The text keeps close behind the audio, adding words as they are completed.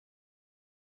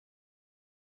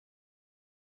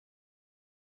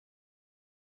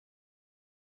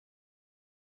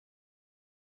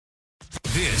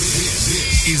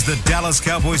is the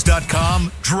DallasCowboys.com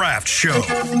Draft Show.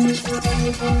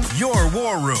 Your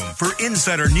war room for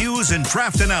insider news and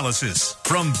draft analysis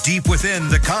from deep within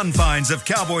the confines of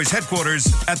Cowboys headquarters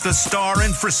at the Star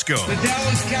in Frisco. The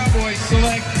Dallas Cowboys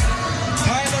select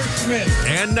Tyler Smith.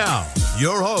 And now,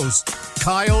 your host,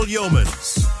 Kyle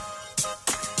Yeomans.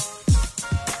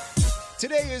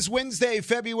 Today is Wednesday,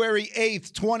 February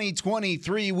 8th,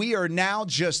 2023. We are now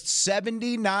just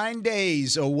 79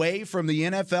 days away from the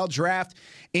NFL Draft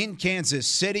in Kansas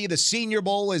City. The Senior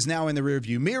Bowl is now in the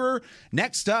rearview mirror.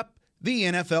 Next up, the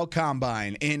NFL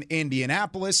Combine in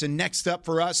Indianapolis. And next up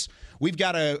for us, we've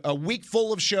got a week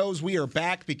full of shows. We are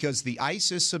back because the ice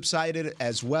has subsided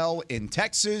as well in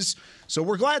Texas. So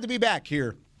we're glad to be back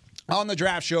here on the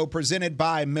Draft Show presented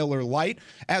by Miller Lite.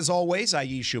 As always,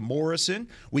 Aisha Morrison.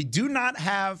 We do not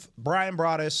have Brian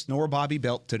Broaddus nor Bobby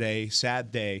Belt today.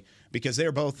 Sad day, because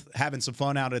they're both having some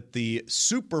fun out at the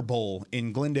Super Bowl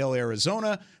in Glendale,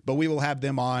 Arizona. But we will have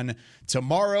them on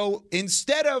tomorrow.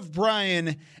 Instead of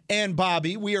Brian and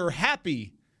Bobby, we are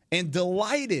happy and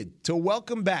delighted to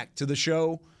welcome back to the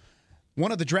show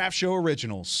one of the Draft Show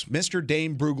originals, Mr.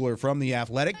 Dane Brugler from The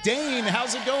Athletic. Dane,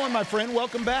 how's it going, my friend?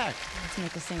 Welcome back. Let's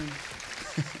make a scene.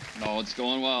 No, it's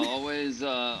going well. Always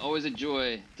a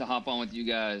joy to hop on with you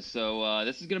guys. So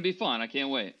this is gonna be fun. I can't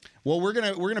wait. Well, we're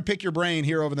gonna pick your brain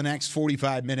here over the next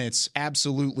 45 minutes,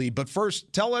 absolutely. But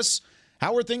first, tell us,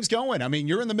 how are things going? I mean,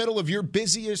 you're in the middle of your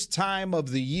busiest time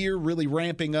of the year, really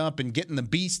ramping up and getting the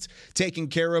beast taken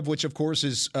care of, which, of course,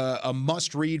 is a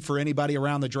must-read for anybody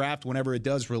around the draft whenever it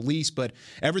does release. But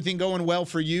everything going well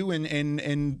for you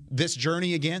in this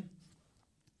journey again?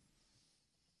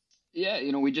 Yeah,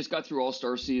 we just got through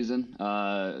All-Star season,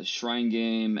 Shrine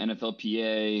Game,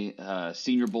 NFLPA,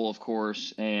 Senior Bowl, of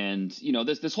course, and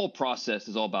this whole process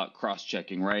is all about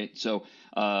cross-checking, right? So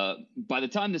by the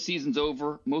time the season's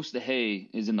over, most of the hay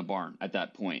is in the barn at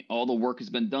that point. All the work has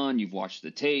been done. You've watched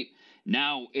the tape.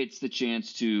 Now it's the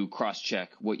chance to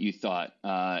cross-check what you thought,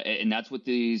 and that's what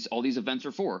all these events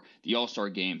are for. The All-Star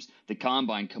games, the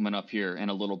Combine coming up here in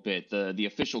a little bit. The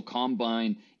official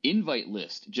Combine invite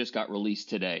list just got released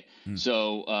today.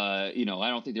 So, I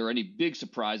don't think there are any big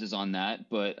surprises on that,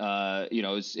 but,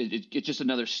 it's just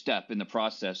another step in the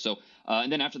process. So,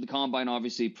 and then after the Combine,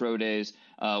 obviously pro days,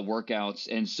 workouts.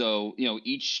 And so,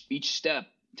 each step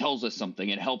tells us something.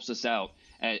 It helps us out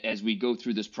as we go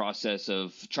through this process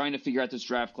of trying to figure out this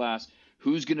draft class,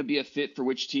 who's going to be a fit for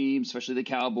which team, especially the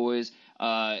Cowboys.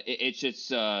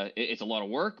 It's a lot of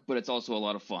work, but it's also a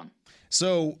lot of fun.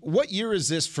 So what year is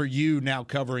this for you now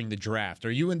covering the draft?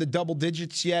 Are you in the double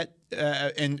digits yet?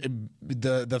 And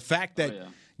the fact that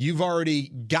you've already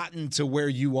gotten to where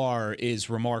you are is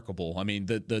remarkable. I mean,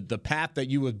 the path that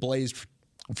you have blazed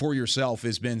for yourself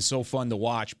has been so fun to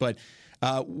watch. But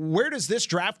where does this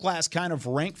draft class kind of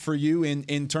rank for you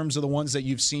in terms of the ones that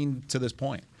you've seen to this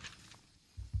point?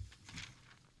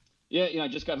 Yeah, I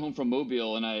just got home from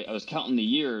Mobile, and I was counting the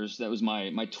years. That was my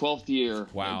 12th year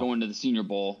going to the Senior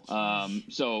Bowl.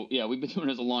 So, yeah, we've been doing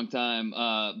this a long time.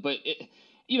 But,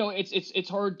 it's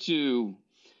hard to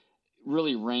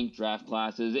really rank draft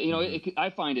classes. I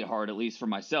find it hard, at least for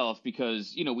myself,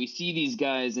 because, we see these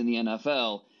guys in the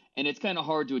NFL, and it's kind of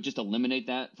hard to just eliminate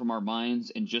that from our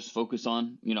minds and just focus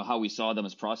on, how we saw them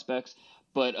as prospects.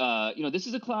 But, this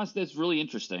is a class that's really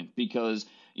interesting because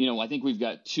 – I think we've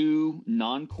got two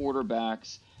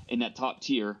non-quarterbacks in that top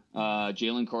tier,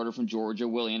 Jalen Carter from Georgia,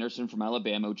 Will Anderson from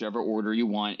Alabama, whichever order you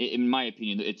want. In my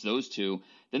opinion, it's those two.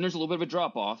 Then there's a little bit of a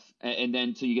drop-off, and then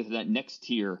until you get to that next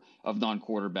tier of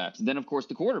non-quarterbacks. And then, of course,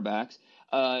 the quarterbacks,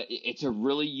 it's a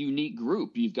really unique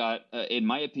group. You've got, in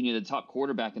my opinion, the top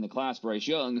quarterback in the class, Bryce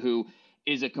Young, who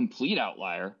is a complete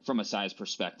outlier from a size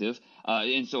perspective.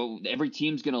 And so every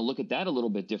team's going to look at that a little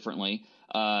bit differently.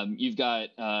 You've got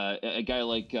a guy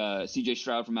like C.J.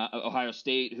 Stroud from Ohio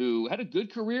State who had a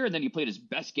good career, and then he played his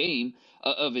best game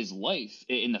of his life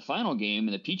in the final game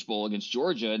in the Peach Bowl against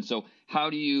Georgia. And so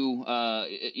how do you,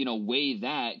 weigh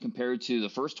that compared to the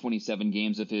first 27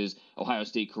 games of his Ohio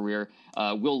State career?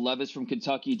 Will Levis from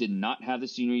Kentucky did not have the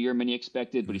senior year many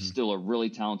expected, but he's still a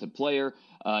really talented player.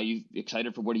 You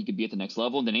excited for what he could be at the next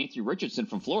level. And then Anthony Richardson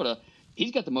from Florida,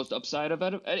 he's got the most upside of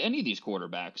any of these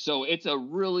quarterbacks. So it's a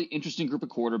really interesting group of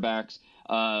quarterbacks.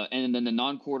 And then the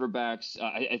non-quarterbacks,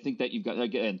 I think that you've got,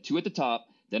 again, two at the top,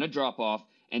 then a drop-off.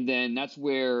 And then that's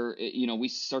where, we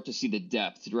start to see the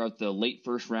depth throughout the late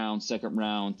first round, second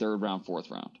round, third round,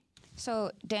 fourth round.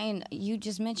 So, Dane, you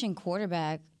just mentioned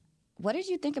quarterback. What did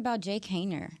you think about Jake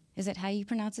Haener? Is that how you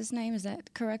pronounce his name? Is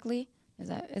that correctly? Is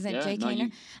that Yeah, Jake no,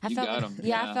 Haener? you got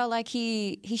him. I felt like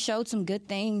he showed some good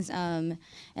things in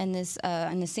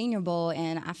the Senior Bowl,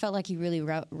 and I felt like he really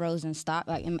rose in stock.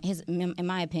 Like in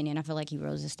my opinion, I feel like he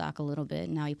rose in stock a little bit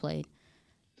in how he played.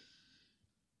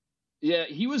 Yeah,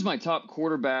 he was my top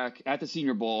quarterback at the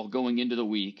Senior Bowl going into the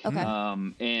week. Okay.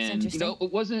 And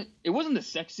it wasn't the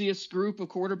sexiest group of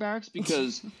quarterbacks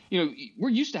because we're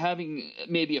used to having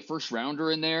maybe a first rounder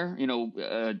in there.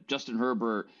 Justin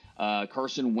Herbert,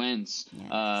 Carson Wentz,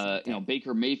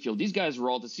 Baker Mayfield. These guys were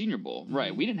all at the Senior Bowl,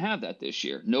 right? We didn't have that this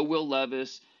year. No Will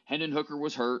Levis. Hendon Hooker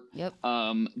was hurt. Yep.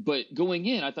 But going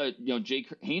in, I thought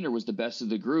Jake Haener was the best of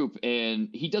the group, and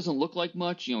he doesn't look like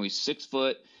much. He's 6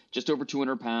 foot, just over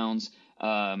 200 pounds.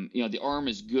 The arm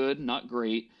is good, not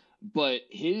great, but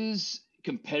his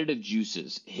competitive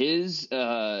juices, his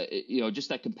just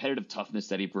that competitive toughness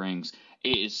that he brings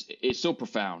is so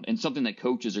profound and something that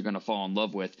coaches are going to fall in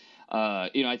love with.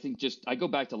 I think I go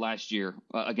back to last year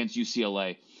against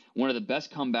UCLA. One of the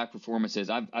best comeback performances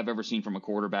I've ever seen from a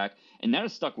quarterback, and that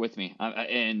has stuck with me.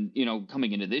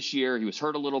 Coming into this year, he was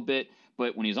hurt a little bit,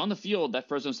 but when he was on the field, that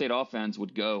Fresno State offense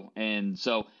would go. And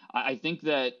so I think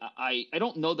that I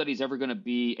don't know that he's ever going to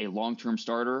be a long-term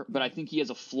starter, but I think he has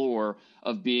a floor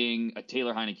of being a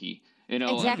Taylor Heineke.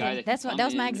 Exactly. A guy that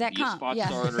was my exact comp.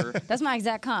 Starter. That's my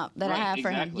exact comp that I have for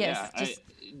him. Yes.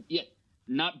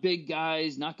 Not big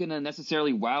guys, not going to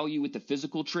necessarily wow you with the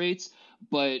physical traits,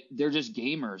 but they're just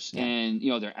gamers, and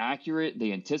they're accurate.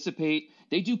 They anticipate.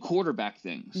 They do quarterback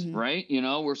things, right?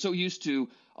 We're so used to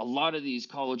a lot of these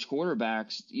college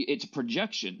quarterbacks. It's a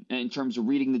projection in terms of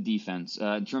reading the defense,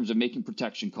 in terms of making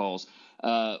protection calls.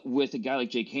 With a guy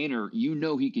like Jake Haener,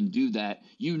 he can do that.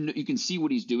 You can see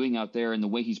what he's doing out there and the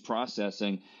way he's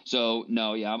processing. So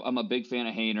I'm a big fan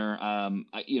of Haener.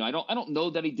 I don't know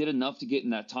that he did enough to get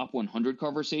in that top 100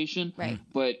 conversation. Right.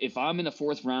 But if I'm in the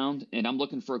 4th round and I'm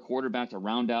looking for a quarterback to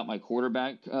round out my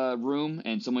quarterback room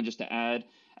and someone just to add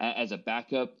as a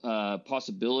backup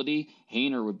possibility,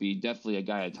 Haener would be definitely a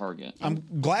guy I'd target. I'm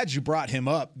glad you brought him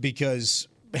up because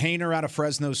Haener out of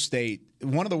Fresno State,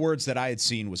 one of the words that I had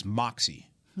seen was moxie.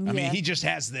 I mean, he just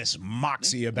has this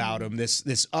moxie about him,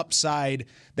 this upside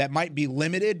that might be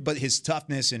limited, but his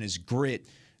toughness and his grit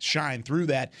shine through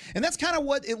that. And that's kind of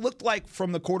what it looked like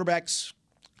from the quarterbacks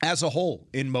as a whole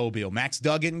in Mobile. Max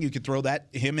Duggan, you could throw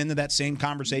him into that same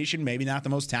conversation. Maybe not the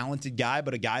most talented guy,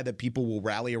 but a guy that people will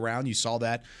rally around. You saw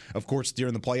that, of course,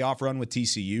 during the playoff run with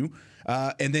TCU.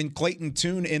 And then Clayton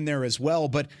Tune in there as well.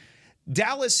 But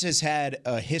Dallas has had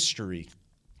a history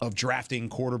of drafting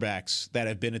quarterbacks that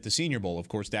have been at the Senior Bowl. Of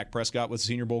course, Dak Prescott was a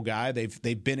Senior Bowl guy.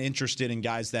 They've been interested in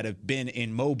guys that have been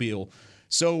in Mobile.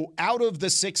 So out of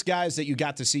the 6 guys that you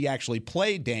got to see actually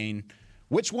play, Dane,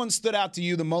 which one stood out to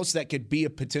you the most that could be a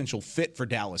potential fit for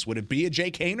Dallas? Would it be a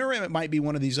Jake Haener, or it might be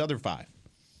one of these other 5?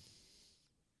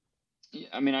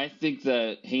 I mean, I think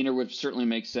that Haener would certainly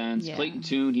make sense. Yeah. Clayton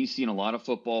Tune, he's seen a lot of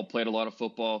football, played a lot of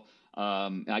football.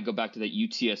 I go back to that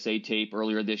UTSA tape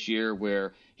earlier this year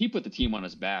where he put the team on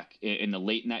his back in the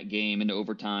late in that game into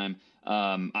overtime.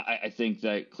 I think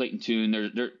that Clayton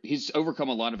Tune, he's overcome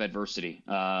a lot of adversity.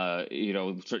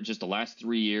 Just the last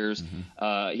 3 years,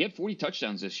 he had 40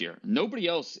 touchdowns this year. Nobody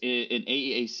else in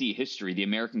AAC history, the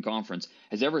American Conference,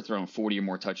 has ever thrown 40 or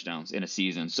more touchdowns in a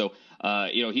season. So,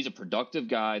 he's a productive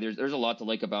guy. There's a lot to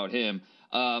like about him.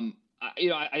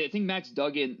 I think Max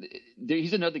Duggan,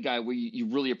 he's another guy where you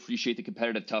really appreciate the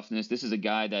competitive toughness. This is a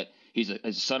guy that he's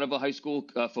a son of a high school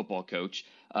football coach.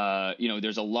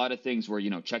 There's a lot of things where,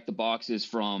 check the boxes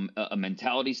from a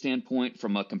mentality standpoint,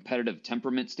 from a competitive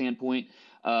temperament standpoint.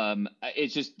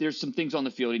 It's just there's some things on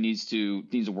the field he needs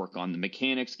to work on. The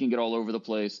mechanics can get all over the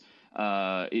place.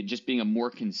 Just being a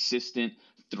more consistent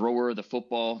thrower of the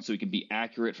football so he can be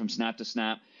accurate from snap to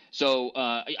snap. So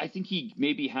I think he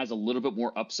maybe has a little bit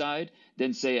more upside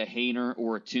than, say, a Haener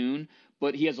or a Tune,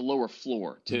 but he has a lower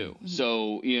floor too. Mm-hmm.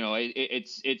 So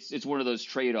it's one of those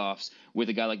trade-offs with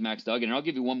a guy like Max Duggan. And I'll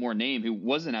give you one more name who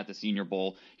wasn't at the Senior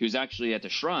Bowl. He was actually at the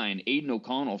Shrine. Aiden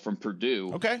O'Connell from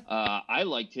Purdue. Okay. I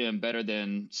liked him better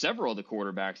than several of the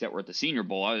quarterbacks that were at the Senior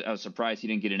Bowl. I was surprised he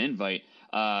didn't get an invite.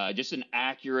 Just an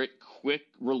accurate, quick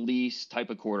release type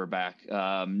of quarterback.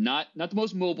 Not the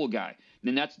most mobile guy.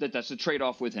 And that's the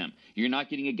trade-off with him. You're not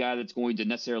getting a guy that's going to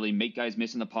necessarily make guys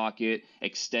miss in the pocket,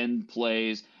 extend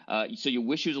plays. So you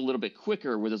wish he was a little bit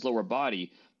quicker with his lower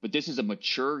body. But this is a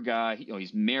mature guy.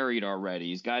 He's married already.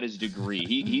 He's got his degree.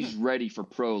 He's ready for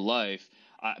pro life.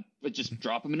 But just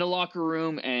drop him in the locker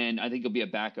room, and I think he'll be a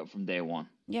backup from day one.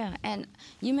 Yeah, and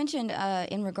you mentioned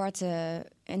in regard to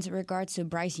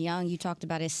Bryce Young, you talked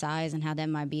about his size and how that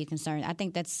might be a concern. I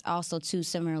think that's also too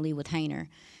similarly with Haener.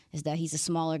 is that he's a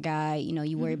smaller guy. You know,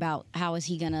 you worry about how is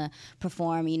he going to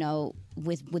perform, you know,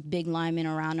 with big linemen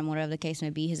around him, whatever the case may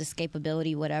be, his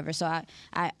escapability, whatever. So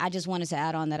I just wanted to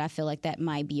add on that I feel like that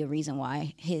might be a reason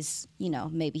why his, you know,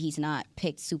 maybe he's not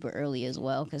picked super early as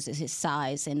well, because it's his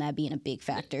size and that being a big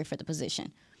factor for the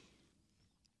position.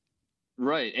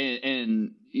 Right.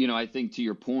 And you know, I think to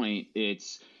your point,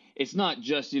 it's not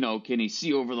just, you know, can he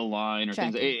see over the line or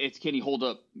things. It's can he hold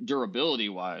up durability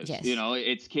wise? Yes. You know,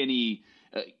 it's can he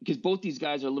because both these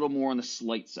guys are a little more on the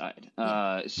slight side.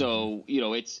 So, you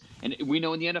know, and we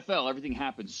know in the NFL, everything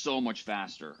happens so much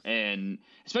faster. And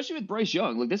especially with Bryce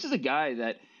Young, look, this is a guy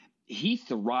that he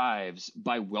thrives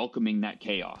by welcoming that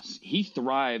chaos. He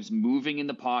thrives moving in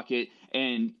the pocket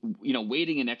and, you know,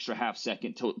 waiting an extra half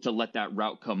second to let that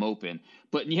route come open.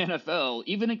 But in the NFL,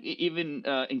 even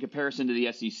in comparison to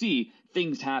the SEC,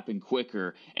 things happen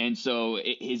quicker. And so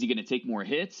is he going to take more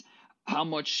hits? How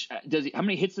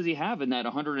many hits does he have in that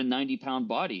 190-pound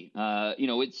body? You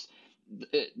know, it's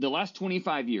the last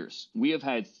 25 years, we have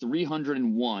had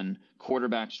 301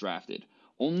 quarterbacks drafted.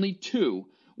 Only 2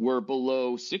 were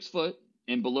below 6 foot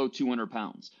and below 200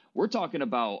 pounds. We're talking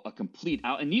about a complete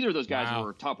out, and neither of those guys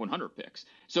were top 100 picks.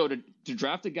 So to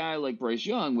draft a guy like Bryce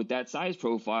Young with that size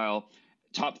profile,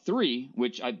 top 3,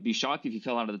 which I'd be shocked if he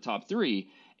fell out of the top 3,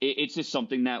 it's just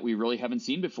something that we really haven't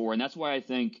seen before. And that's why I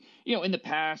think, you know, in the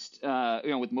past,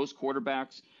 you know, with most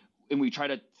quarterbacks, and we try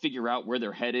to figure out where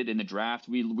they're headed in the draft,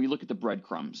 we look at the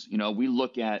breadcrumbs. You know, we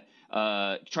look at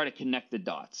try to connect the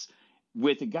dots.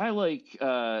 With a guy like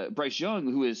Bryce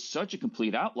Young, who is such a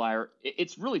complete outlier,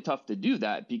 it's really tough to do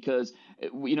that because,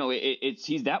 you know,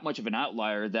 he's that much of an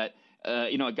outlier that,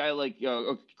 you know, a guy like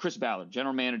Chris Ballard,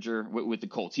 general manager with the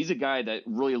Colts, he's a guy that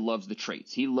really loves the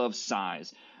traits. He loves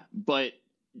size. But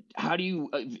how do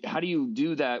you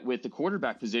do that with the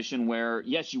quarterback position where,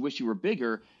 yes, you wish you were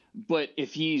bigger, but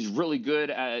if he's really good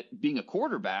at being a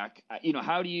quarterback, you know,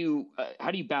 how do you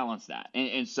balance that?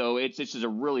 And so it's just a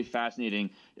really fascinating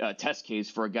test case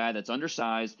for a guy that's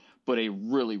undersized, but a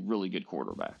really, really good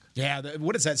quarterback. Yeah.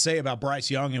 What does that say about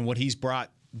Bryce Young and what he's brought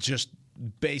just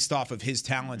based off of his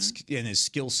talents and his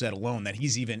skill set alone, that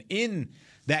he's even in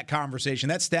that conversation?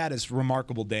 That stat is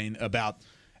remarkable, Dane, about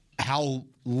how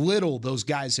little those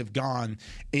guys have gone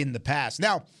in the past.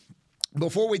 Now,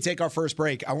 before we take our first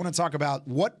break, I want to talk about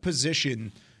what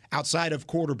position outside of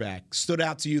quarterback stood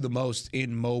out to you the most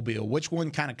in Mobile. Which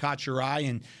one kind of caught your eye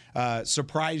and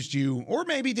surprised you, or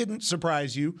maybe didn't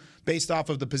surprise you, based off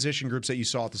of the position groups that you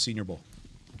saw at the Senior Bowl?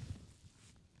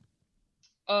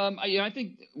 I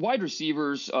think wide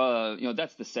receivers, you know,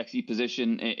 that's the sexy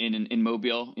position in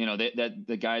Mobile. You know, that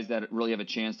the guys that really have a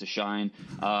chance to shine.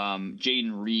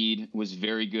 Jaden Reed was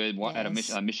very good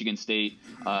at Michigan State.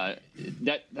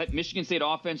 That Michigan State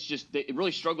offense it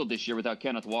really struggled this year without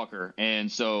Kenneth Walker,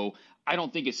 and so I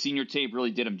don't think his senior tape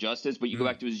really did him justice. But you go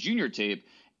back to his junior tape,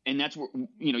 and that's where,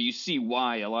 you know, you see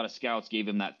why a lot of scouts gave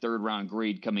him that 3rd round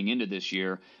grade coming into this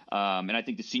year. And I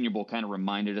think the Senior Bowl kind of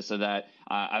reminded us of that.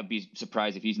 I'd be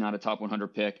surprised if he's not a top 100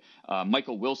 pick.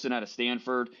 Michael Wilson out of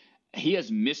Stanford, he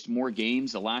has missed more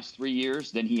games the last 3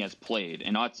 years than he has played.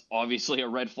 And that's obviously a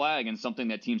red flag and something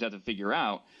that teams have to figure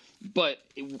out. But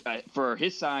for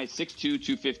his size, 6'2",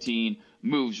 215,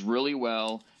 moves really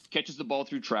well, catches the ball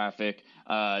through traffic.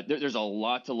 There's a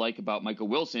lot to like about Michael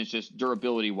Wilson. It's just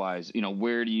durability wise, you know,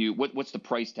 what's the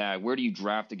price tag? Where do you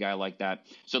draft a guy like that?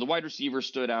 So the wide receiver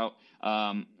stood out.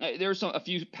 There were a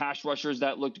few pass rushers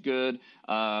that looked good.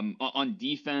 On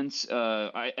defense,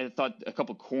 I thought a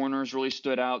couple corners really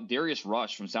stood out. Darius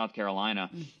Rush from South Carolina.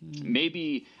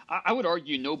 Maybe I would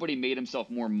argue nobody made himself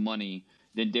more money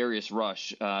than Darius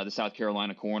Rush, the South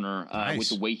Carolina corner, with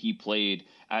the way he played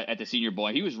at the Senior Bowl.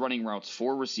 He was running routes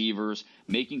for receivers,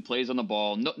 making plays on the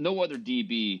ball. No other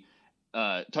DB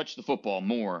touched the football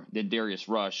more than Darius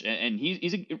Rush. And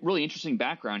he's a really interesting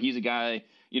background. He's a guy,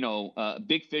 you know,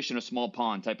 big fish in a small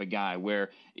pond type of guy, where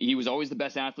he was always the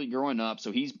best athlete growing up.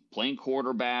 So he's playing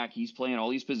quarterback. He's playing all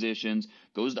these positions,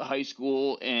 goes to high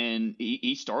school, and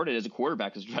he started as a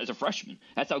quarterback as a freshman.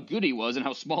 That's how good he was and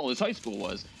how small his high school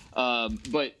was.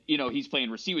 But, you know, he's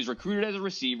playing receiver. He was recruited as a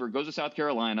receiver, goes to South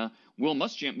Carolina. Will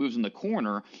Muschamp moves in the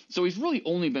corner. So he's really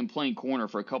only been playing corner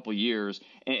for a couple years,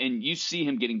 and you see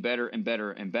him getting better and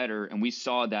better and better, and we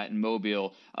saw that in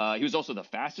Mobile. He was also the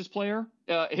fastest player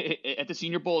at the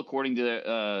Senior Bowl, according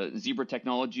to Zebra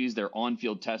Technologies, their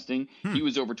on-field testing. He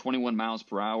was over 21 miles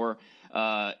per hour.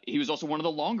 He was also one of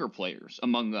the longer players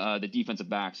among the defensive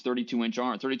backs, 32-inch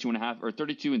arm, 32 and a half, or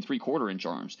 32 and 3/4-inch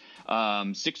arms.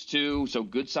 6'2", so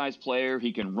good-sized player.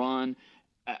 He can run.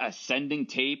 Ascending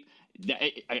tape.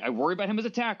 I worry about him as a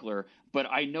tackler, but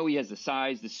I know he has the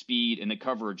size, the speed, and the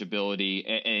coverage ability.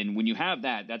 And when you have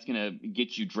that, that's going to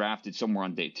get you drafted somewhere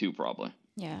on day 2 probably.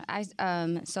 Yeah,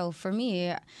 so for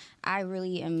me, I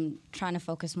really am trying to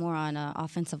focus more on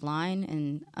offensive line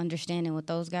and understanding what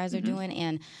those guys are doing.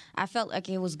 And I felt like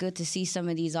it was good to see some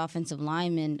of these offensive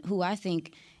linemen who I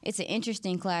think it's an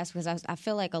interesting class because I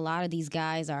feel like a lot of these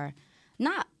guys are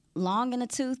not long in the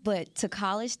tooth, but to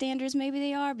college standards maybe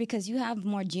they are, because you have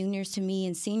more juniors to me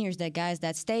and seniors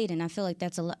that stayed, and I feel like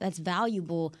that's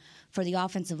valuable for the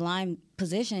offensive line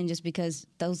position just because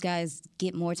those guys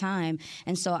get more time.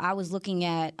 And so I was looking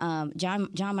at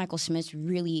John Michael Schmitz.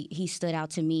 Really, he stood out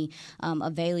to me.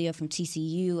 Avalia from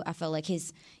TCU, I felt like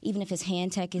even if his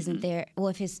hand tech isn't there,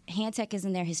 if his hand tech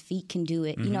isn't there, his feet can do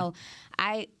it. You know,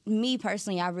 me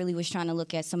personally, I really was trying to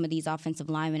look at some of these offensive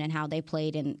linemen and how they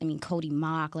played. And I mean, Cody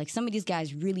Mock, like some of these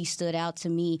guys really stood out to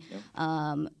me.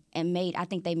 And I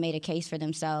think they made a case for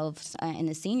themselves in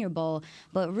the Senior Bowl.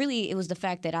 But really, it was the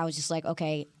fact that I was just like,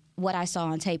 okay, what I saw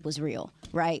on tape was real,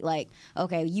 right? Like,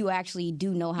 okay, you actually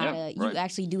do know how to, you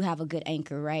actually do have a good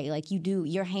anchor, right? Like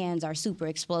your hands are super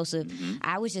explosive.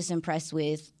 I was just impressed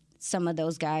with some of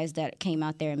those guys that came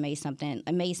out there and made something,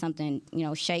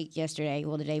 shake yesterday,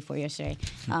 the day before yesterday,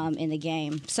 in the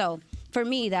game. So for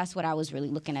me, that's what I was really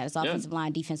looking at is offensive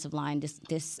line, defensive line,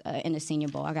 this in the Senior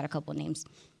Bowl. I got a couple of names.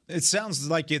 It sounds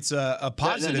like it's a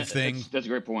positive thing. That's a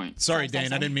great point. Sorry,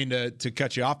 Dane, I didn't mean to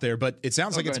cut you off there, but it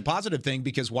sounds like it's a positive thing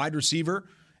because wide receiver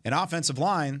and offensive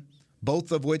line,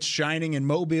 both of which shining in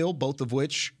Mobile, both of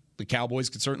which the Cowboys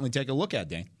could certainly take a look at,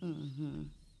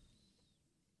 Dane.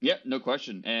 Yeah, no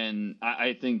question. And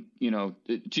I think, to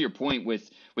your point with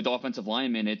offensive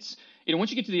linemen, it's, once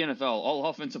you get to the NFL, all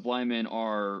offensive linemen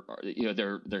are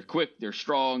they're quick, they're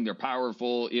strong, they're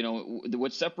powerful.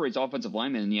 What separates offensive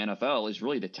linemen in the NFL is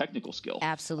really the technical skill.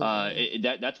 Absolutely.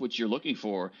 That's what you're looking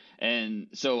for. And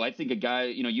so I think a guy,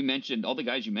 you mentioned all the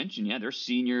guys you mentioned. Yeah, they're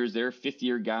seniors, they're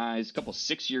 5th-year guys, a couple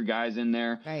 6-year guys in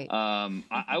there. Right.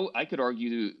 I could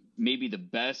argue maybe the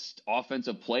best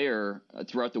offensive player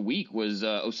throughout the week was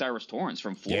O'Cyrus Torrence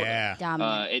from Florida.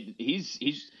 Yeah.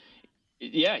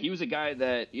 He was a guy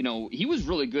that, he was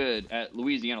really good at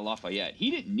Louisiana Lafayette.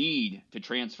 He didn't need to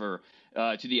transfer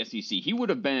to the SEC. He would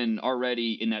have been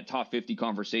already in that top 50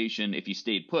 conversation if he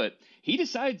stayed put. He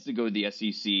decides to go to the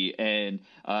SEC and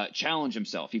challenge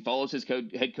himself. He follows his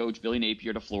head coach, Billy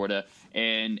Napier, to Florida,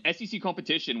 and SEC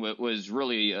competition was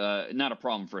really not a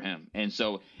problem for him. And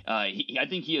so I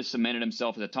think he has cemented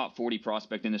himself as a top 40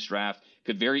 prospect in this draft.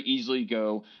 Could very easily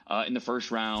go in the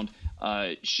first round.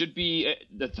 Should be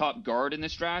the top guard in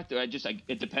this draft.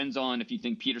 It depends on if you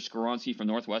think Peter Skoronski from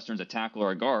Northwestern is a tackle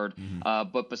or a guard.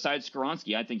 But besides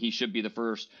Skoronski, I think he should be the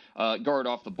first guard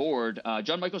off the board.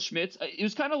 John Michael Schmitz, it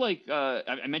was kind of like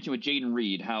I mentioned with Jayden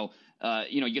Reed, how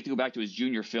you have to go back to his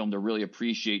junior film to really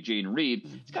appreciate Jayden Reed.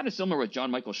 It's kind of similar with John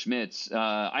Michael Schmitz.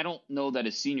 I don't know that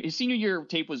his senior year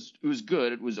tape was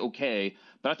good. It was okay.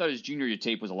 But I thought his junior year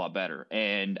tape was a lot better.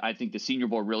 And I think the Senior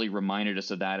Bowl really reminded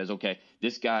us of that as, okay,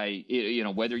 this guy,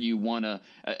 whether you want to,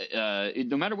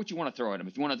 no matter what you want to throw at him,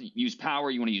 if you want to use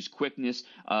power, you want to use quickness,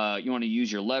 you want to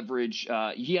use your leverage,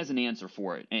 he has an answer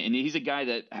for it. And he's a guy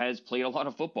that has played a lot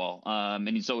of football.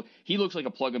 And so he looks like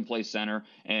a plug-and-play center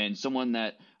and someone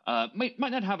that might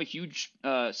not have a huge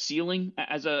ceiling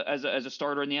as a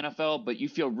starter in the NFL, but you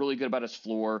feel really good about his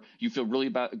floor. You feel really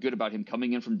good about him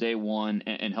coming in from day one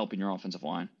and helping your offensive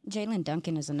line. Jalen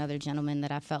Duncan is another gentleman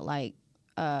that I felt like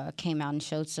came out and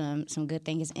showed some good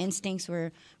things. His instincts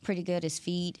were pretty good. His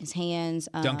feet, his hands.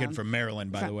 Duncan from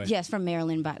Maryland, by the way. Yes, from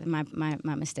Maryland.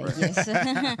 My mistake. Yes.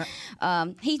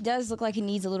 He does look like he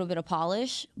needs a little bit of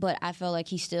polish, but I feel like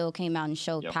he still came out and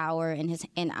showed power,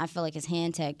 and I feel like his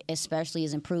hand tech especially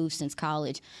has improved since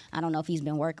college. I don't know if he's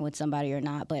been working with somebody or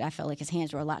not, but I felt like his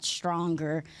hands were a lot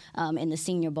stronger in the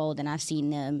Senior Bowl than I've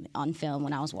seen them on film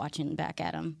when I was watching back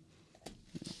at him.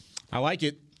 I like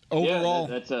it. Overall,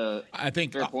 that's a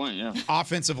fair point. Yeah,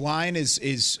 offensive line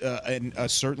is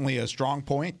certainly a strong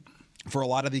point for a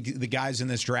lot of the guys in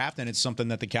this draft, and it's something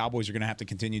that the Cowboys are going to have to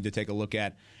continue to take a look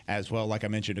at as well. Like I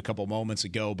mentioned a couple moments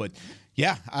ago, but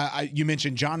yeah, you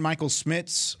mentioned John Michael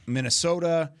Schmitz,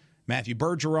 Minnesota. Matthew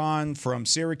Bergeron from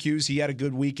Syracuse, he had a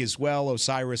good week as well.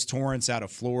 O'Cyrus Torrence out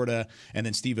of Florida, and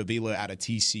then Steve Avila out of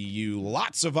TCU.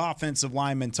 Lots of offensive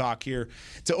lineman talk here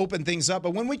to open things up.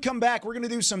 But when we come back, we're going to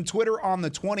do some Twitter on the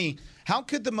 20. How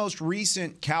could the most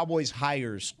recent Cowboys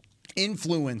hires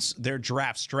influence their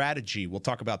draft strategy? We'll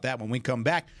talk about that when we come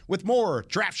back with more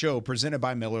Draft Show presented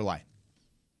by Miller Lite.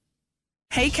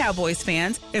 Hey, Cowboys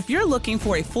fans, if you're looking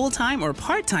for a full-time or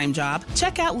part-time job,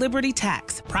 check out Liberty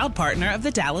Tax. proud partner of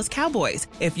the Dallas Cowboys.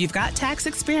 If you've got tax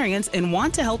experience and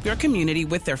want to help your community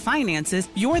with their finances,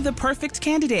 you're the perfect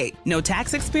candidate. No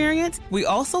tax experience? We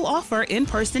also offer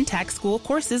in-person tax school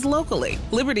courses locally.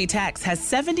 Liberty Tax has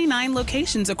 79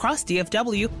 locations across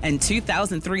DFW and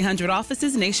 2,300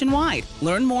 offices nationwide.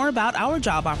 Learn more about our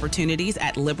job opportunities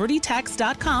at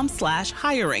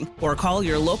libertytax.com/hiring or call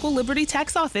your local Liberty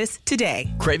Tax office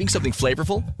today. Craving something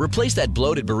flavorful? Replace that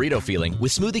bloated burrito feeling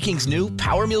with Smoothie King's new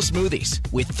Power Meal Smoothies.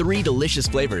 With 3 delicious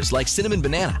flavors like cinnamon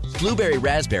banana, blueberry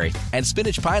raspberry, and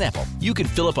spinach pineapple, you can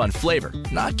fill up on flavor,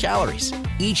 not calories.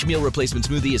 Each meal replacement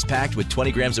smoothie is packed with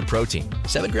 20 grams of protein,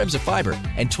 7 grams of fiber,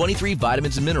 and 23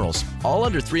 vitamins and minerals, all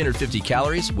under 350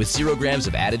 calories with 0 grams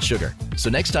of added sugar.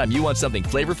 So next time you want something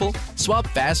flavorful, swap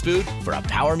fast food for a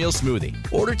Power Meal Smoothie.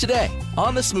 Order today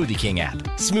on the Smoothie King app.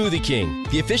 Smoothie King,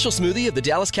 the official smoothie of the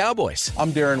Dallas Cowboys.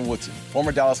 I'm Darren Woodson,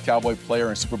 former Dallas Cowboy player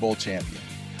and Super Bowl champion.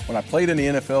 When I played in the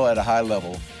NFL at a high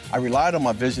level, I relied on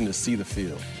my vision to see the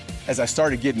field. As I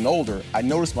started getting older, I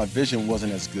noticed my vision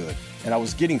wasn't as good, and I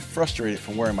was getting frustrated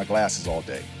from wearing my glasses all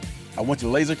day. I went to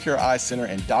Laser Care Eye Center,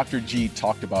 and Dr. G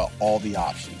talked about all the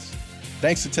options.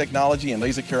 Thanks to technology and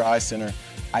Laser Care Eye Center,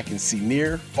 I can see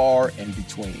near, far, and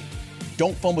between.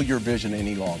 Don't fumble your vision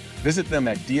any longer. Visit them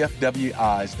at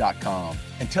dfweyes.com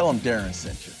and tell them Darren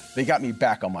sent you. They got me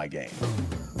back on my game.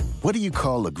 What do you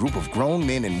call a group of grown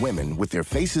men and women with their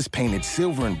faces painted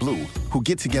silver and blue who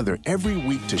get together every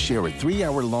week to share a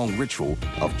 3-hour-long ritual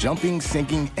of jumping,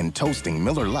 singing, and toasting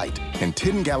Miller Lite in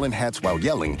 10-gallon hats while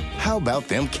yelling, "How about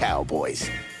them Cowboys?"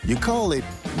 You call it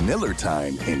Miller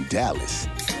Time in Dallas.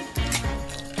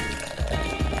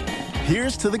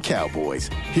 Here's to the Cowboys.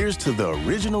 Here's to the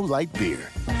original light beer.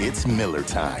 It's Miller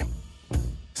Time.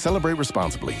 Celebrate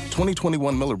responsibly.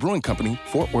 2021 Miller Brewing Company,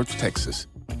 Fort Worth, Texas.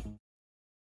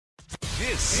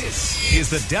 This is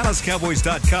the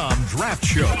DallasCowboys.com Draft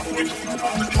Show.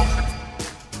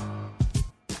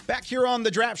 Back here on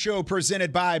the Draft Show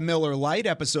presented by Miller Lite,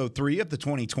 Episode 3 of the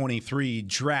 2023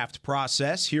 draft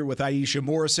process. Here with Aisha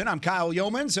Morrison. I'm Kyle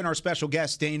Yeomans and our special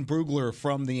guest, Dane Brugler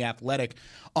from The Athletic,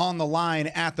 on the line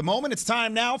at the moment. It's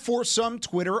time now for some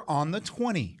Twitter on the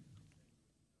 20.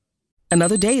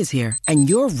 Another day is here, and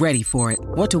you're ready for it.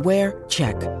 What to wear?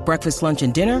 Check. Breakfast, lunch,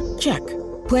 and dinner? Check.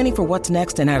 Planning for what's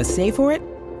next and how to save for it?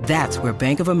 That's where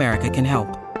Bank of America can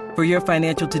help. For your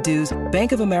financial to-dos,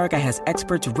 Bank of America has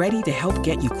experts ready to help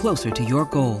get you closer to your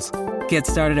goals. Get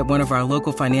started at one of our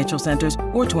local financial centers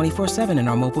or 24/7 in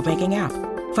our mobile banking app.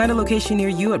 Find a location near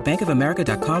you at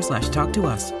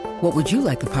bankofamerica.com/talktous. What would you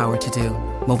like the power to do?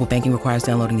 Mobile banking requires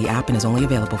downloading the app and is only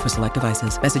available for select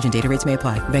devices. Message and data rates may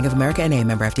apply. Bank of America NA,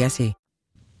 member FDIC.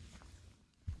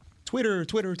 Twitter on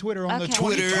the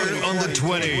 20. Twitter on the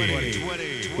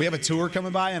 20. We have a tour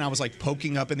coming by, and I was like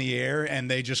poking up in the air,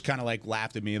 and they just kind of like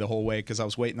laughed at me the whole way because I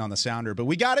was waiting on the sounder. But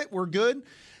we got it. We're good.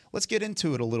 Let's get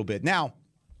into it a little bit. Now,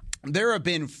 there have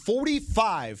been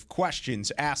 45 questions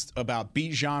asked about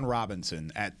Bijan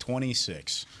Robinson at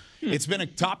 26. It's been a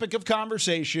topic of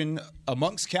conversation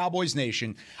amongst Cowboys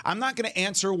Nation. I'm not going to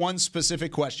answer one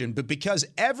specific question, but because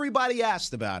everybody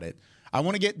asked about it, I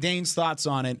want to get Dane's thoughts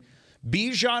on it.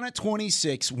 Bijan at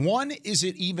 26, one, is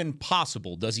it even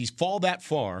possible? Does he fall that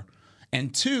far?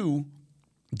 And two,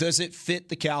 does it fit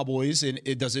the Cowboys, and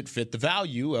does it fit the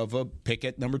value of a pick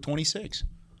at number 26?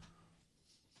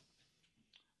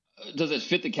 Does it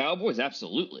fit the Cowboys?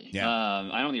 Absolutely. Yeah.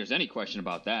 I don't think there's any question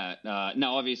about that.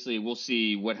 Now, obviously, we'll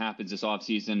see what happens this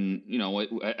offseason,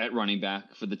 at running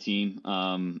back for the team.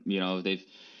 They've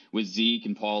with Zeke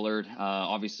and Pollard,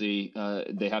 obviously,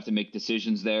 they have to make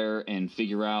decisions there and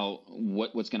figure out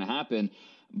what's going to happen.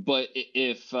 But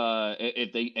if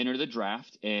they enter the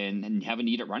draft and have a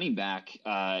need at running back,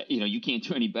 you can't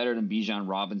do any better than Bijan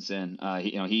Robinson.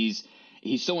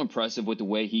 He's so impressive with the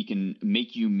way he can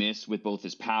make you miss with both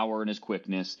his power and his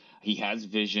quickness. He has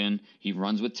vision. He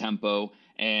runs with tempo.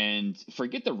 And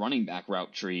forget the running back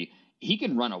route tree. He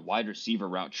can run a wide receiver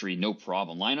route tree, no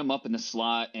problem. Line him up in the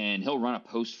slot, and he'll run a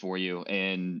post for you.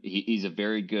 And he's a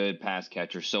very good pass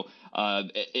catcher. So,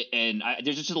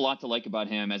 there's just a lot to like about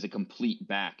him as a complete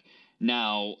back.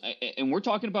 Now, and we're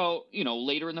talking about,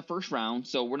 later in the first round,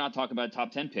 so we're not talking about a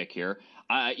top 10 pick here.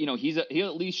 He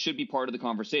at least should be part of the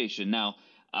conversation. Now,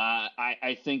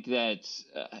 I think that,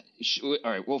 all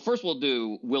right, well, first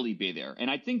will he be there? And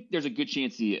I think there's a good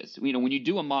chance he is. When you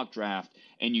do a mock draft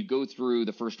and you go through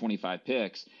the first 25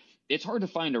 picks, it's hard to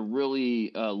find a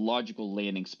really logical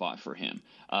landing spot for him.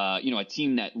 A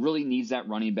team that really needs that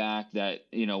running back that,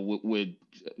 would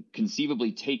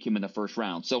conceivably take him in the first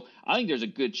round. So I think there's a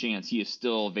good chance he is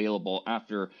still available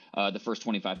after the first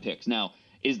 25 picks. Now,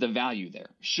 is the value there?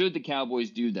 Should the Cowboys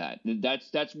do that?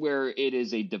 That's where it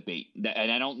is a debate.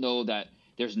 And I don't know that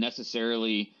there's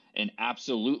necessarily an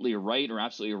absolutely right or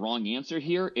absolutely wrong answer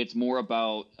here. It's more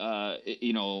about,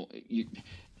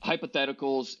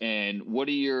 hypotheticals and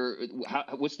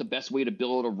what's the best way to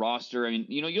build a roster. I mean,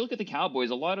 you look at the Cowboys,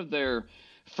 a lot of their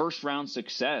first round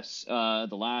success the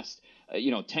last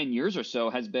 10 years or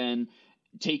so has been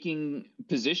taking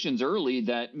positions early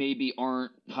that maybe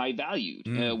aren't high valued,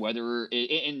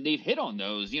 and they've hit on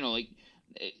those, like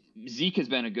Zeke has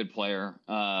been a good player,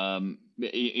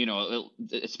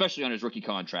 especially on his rookie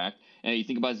contract. And you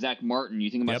think about Zach Martin, you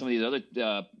think about some of these other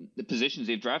positions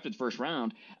they've drafted first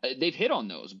round, they've hit on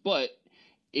those. But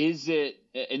is it,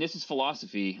 and this is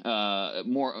philosophy,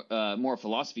 more a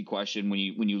philosophy question when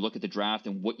you look at the draft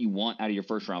and what you want out of your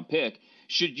first round pick,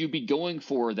 should you be going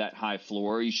for that high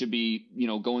floor? You should be,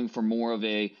 going for more of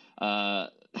a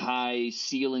high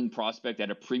ceiling prospect at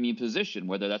a premium position,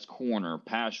 whether that's corner,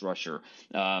 pass rusher,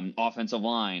 offensive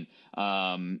line,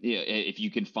 if you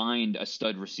can find a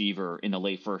stud receiver in the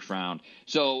late first round.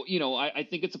 So, I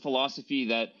think it's a philosophy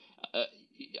that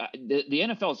the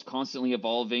NFL is constantly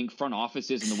evolving. Front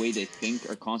offices and the way they think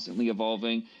are constantly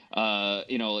evolving.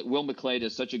 Will McClay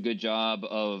does such a good job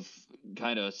of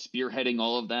kind of spearheading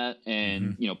all of that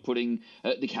and, putting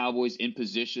the Cowboys in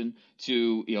position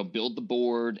to, build the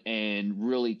board and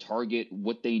really target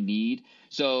what they need.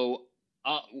 So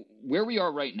where we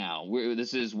are right now,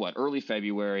 this is early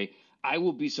February. I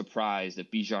will be surprised if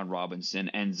Bijan Robinson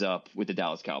ends up with the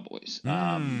Dallas Cowboys.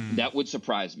 That would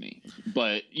surprise me,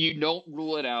 but you don't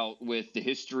rule it out with the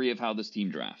history of how this team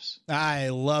drafts. I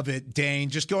love it, Dane.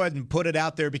 Just go ahead and put it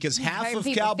out there because half of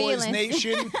Cowboys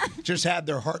Nation just had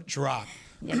their heart drop.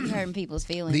 Yeah, you're hurting people's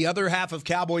feelings. The other half of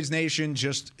Cowboys Nation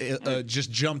just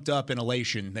jumped up in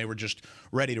elation. They were just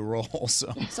ready to roll.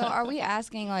 So are we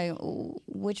asking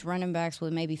which running backs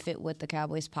would maybe fit what the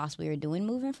Cowboys possibly are doing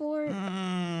moving forward?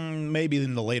 Maybe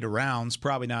in the later rounds,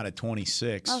 probably not at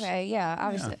 26. Okay, yeah,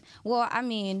 obviously. Yeah. Well, I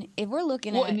mean, if we're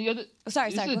looking at, and the other,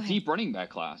 sorry, this is a deep running back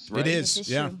class, right? It is,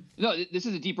 yeah. True. No, this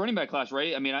is a deep running back class,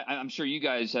 right? I mean, I'm sure you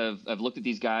guys have looked at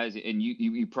these guys, and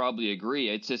you probably agree.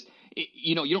 It's just.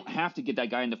 You don't have to get that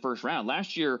guy in the first round.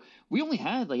 Last year, we only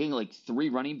had like 3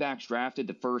 running backs drafted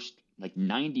the first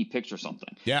 90 picks or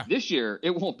something. Yeah. This year, it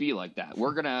won't be like that.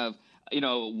 We're going to have,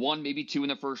 1, maybe 2 in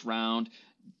the first round,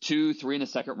 2, 3 in the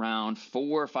second round,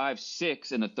 4, 5,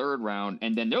 6 in the third round,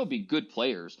 and then there'll be good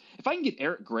players. If I can get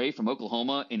Eric Gray from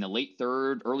Oklahoma in the late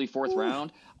third, early fourth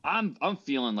round, I'm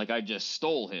feeling like I just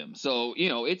stole him. So,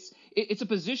 it's a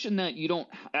position that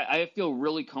I feel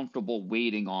really comfortable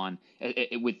waiting on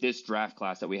with this draft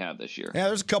class that we have this year. Yeah,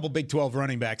 there's a couple Big 12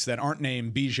 running backs that aren't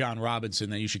named Bijan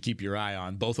Robinson that you should keep your eye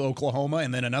on. Both Oklahoma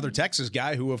and then another Texas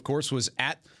guy who, of course, was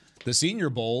at the Senior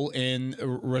Bowl in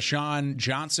Rashawn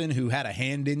Johnson, who had a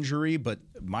hand injury, but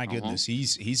my goodness,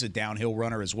 he's a downhill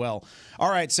runner as well.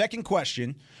 All right, second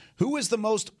question. Who is the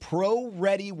most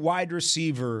pro-ready wide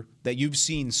receiver that you've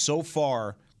seen so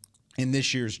far in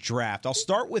this year's draft? I'll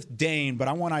start with Dane, but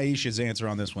I want Aisha's answer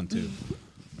on this one too.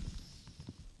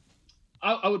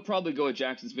 I would probably go with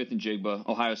Jackson Smith and Jigba,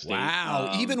 Ohio State.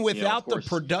 Wow, even without the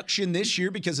production this year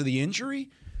because of the injury?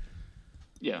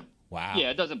 Yeah. Wow. Yeah,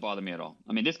 it doesn't bother me at all.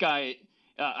 I mean, this guy,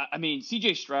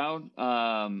 C.J. Stroud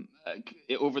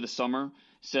over the summer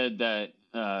said that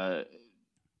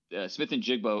Smith and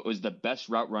Jigba was the best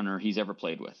route runner he's ever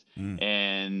played with.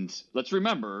 And let's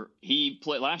remember, he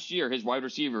played last year, his wide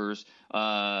receivers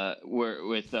were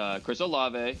with Chris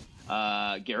Olave,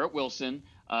 Garrett Wilson,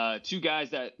 2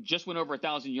 guys that just went over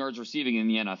 1,000 yards receiving in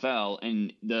the NFL.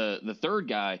 And the third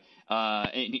guy,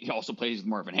 and he also plays with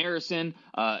Marvin Harrison.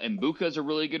 And Mbuka's a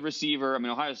really good receiver. I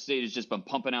mean, Ohio State has just been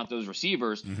pumping out those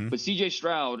receivers. But C.J.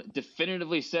 Stroud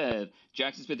definitively said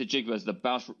Jackson Smith and Jigba is the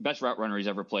best route runner he's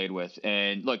ever played with.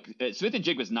 And look, Smith and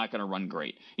Jigba is not going to run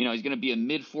great. He's going to be a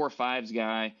mid 4.5s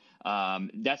guy.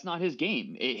 That's not his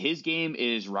game. His game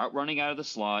is route running out of the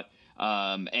slot.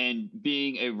 And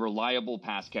being a reliable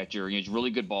pass catcher. He has really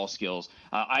good ball skills.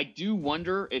 I do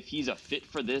wonder if he's a fit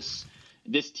for this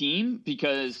team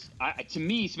because, to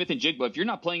me, Smith and Jigba, if you're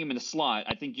not playing him in the slot,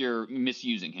 I think you're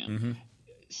misusing him.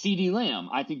 CeeDee Lamb,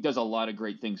 I think, does a lot of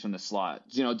great things from the slot.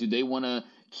 Do they want to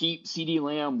keep CeeDee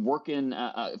Lamb working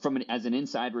as an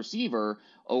inside receiver,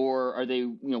 or are they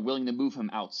willing to move him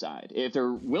outside? If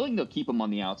they're willing to keep him on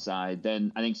the outside,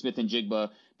 then I think Smith and Jigba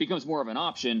becomes more of an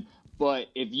option. But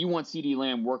if you want CeeDee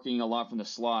Lamb working a lot from the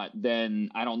slot, then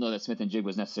I don't know that Smith and Jigba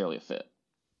is necessarily a fit.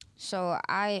 So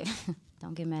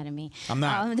don't get mad at me. I'm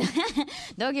not.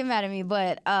 Don't get mad at me,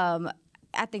 but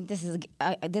I think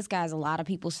this guy's a lot of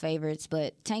people's favorites,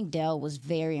 but Tank Dell was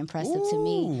very impressive to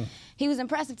me. He was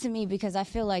impressive to me because I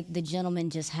feel like the gentleman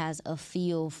just has a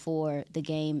feel for the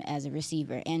game as a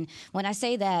receiver. And when I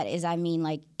say that is I mean,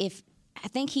 like, I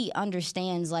think he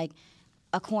understands, like,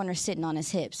 a corner sitting on his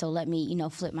hip, so let me,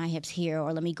 flip my hips here,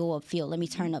 or let me go upfield, let me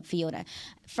turn upfield.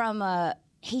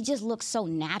 He just looks so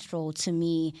natural to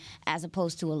me as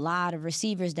opposed to a lot of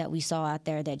receivers that we saw out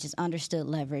there that just understood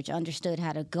leverage, understood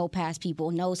how to go past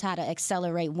people, knows how to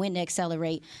accelerate, when to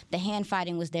accelerate. The hand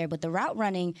fighting was there, but the route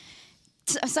running,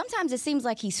 sometimes it seems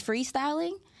like he's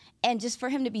freestyling. And just for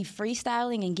him to be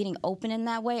freestyling and getting open in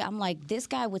that way, I'm like, this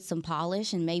guy with some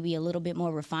polish and maybe a little bit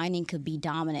more refining could be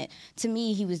dominant. To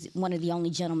me, he was one of the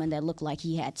only gentlemen that looked like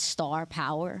he had star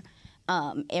power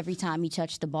every time he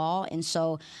touched the ball. And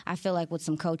so I feel like with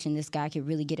some coaching, this guy could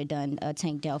really get it done.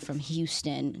 Tank Dell from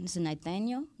Houston. Is it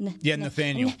Nathaniel?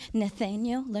 Nathaniel.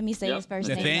 Nathaniel. Let me say his first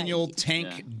name. Nathaniel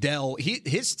Tank Dell.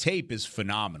 His tape is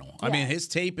phenomenal. Yeah. I mean, his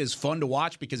tape is fun to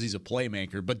watch because he's a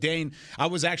playmaker. But, Dane, I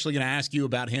was actually going to ask you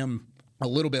about him a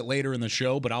little bit later in the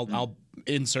show, but I'll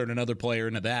insert another player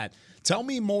into that. Tell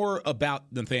me more about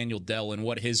Nathaniel Dell and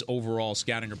what his overall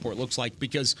scouting report looks like,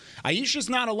 because Aisha's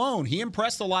not alone. He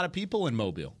impressed a lot of people in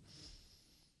Mobile.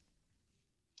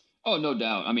 Oh, no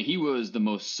doubt. I mean, he was the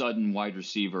most sudden wide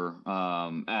receiver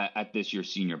at this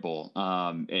year's Senior Bowl.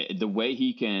 The way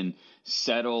he can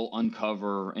settle,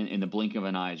 uncover in the blink of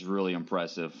an eye is really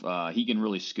impressive. He can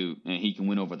really scoot, and he can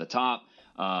win over the top.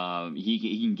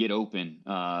 He can get open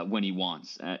when he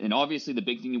wants. And obviously the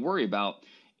big thing to worry about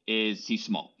is he's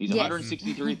small. He's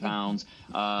 163 pounds.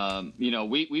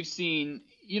 We've seen,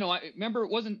 I remember it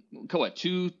wasn't,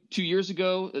 2 years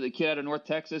ago, the kid out of North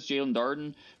Texas, Jalen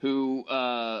Darden, who,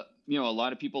 a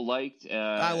lot of people liked.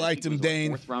 I liked him, Dane.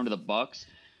 Fourth round of the Bucks.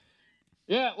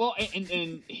 Yeah, well,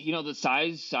 and the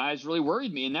size really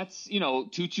worried me, and that's,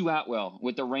 Tutu Atwell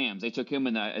with the Rams. They took him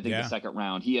in the second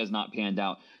round. He has not panned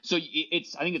out. So I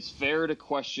think it's fair to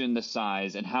question the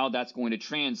size and how that's going to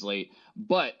translate.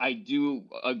 But I do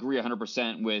agree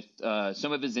 100% with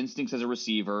some of his instincts as a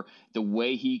receiver. The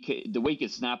way he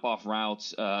could snap off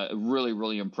routes, really,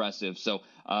 really impressive. So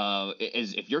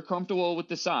if you're comfortable with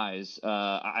the size,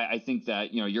 I think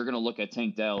that you're going to look at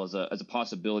Tank Dell as a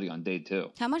possibility on day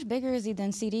 2. How much bigger is he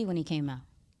than CD when he came out?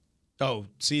 Oh,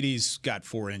 CD's got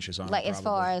 4 inches on him. Like, as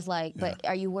far as but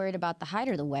are you worried about the height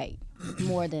or the weight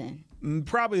more than?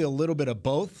 Probably a little bit of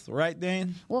both, right,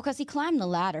 Dane? Well, because he climbed the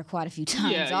ladder quite a few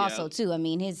times too. I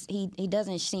mean, he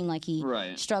doesn't seem like he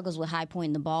struggles with high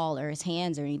pointing the ball or his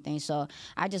hands or anything. So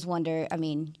I just wonder, I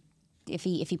mean, if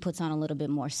he puts on a little bit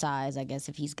more size, I guess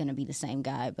if he's going to be the same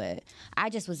guy. But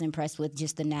I just was impressed with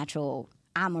just the natural,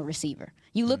 I'm a receiver.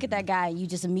 You look at that guy and you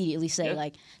just immediately say,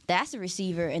 like, that's a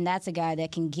receiver and that's a guy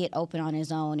that can get open on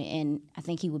his own. And I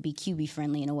think he would be QB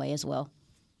friendly in a way as well.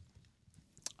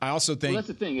 I also think that's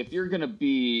the thing. If you're going to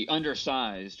be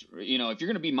undersized, if you're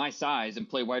going to be my size and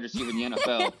play wide receiver in the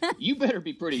NFL, you better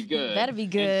be pretty good. Better be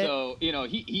good. And so,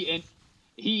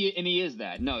 he is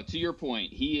that. No, to your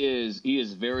point, he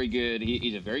is very good.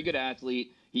 He's a very good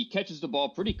athlete. He catches the ball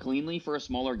pretty cleanly for a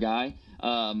smaller guy.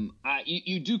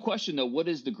 You do question though, what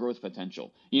is the growth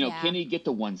potential? Can he get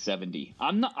to 170?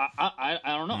 I'm not. I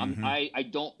don't know. Mm-hmm. I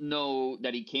don't know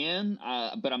that he can,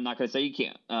 but I'm not going to say he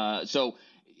can't. So.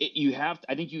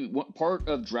 I think part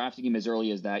of drafting him as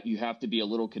early as that, you have to be a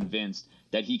little convinced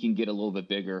that he can get a little bit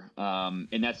bigger.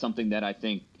 And that's something that I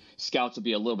think scouts will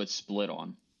be a little bit split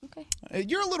on. Okay.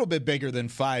 You're a little bit bigger than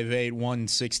 5'8",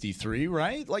 163,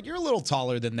 right? Like, you're a little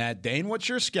taller than that, Dane. What's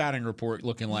your scouting report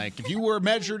looking like? If you were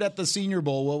measured at the Senior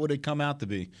Bowl, what would it come out to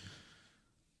be?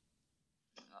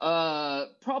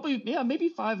 Probably, maybe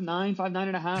 5'9", 5'9.5".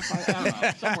 I don't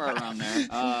know, somewhere around there.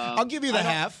 I'll give you the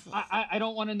half. I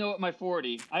don't want to know what my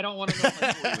 40. I don't want to know what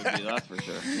my 40 would be. That's for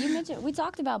sure. You mentioned we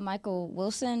talked about Michael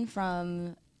Wilson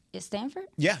from Stanford.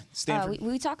 Yeah, Stanford.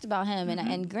 We talked about him,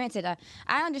 and granted,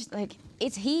 I understand.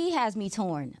 Like, he has me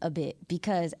torn a bit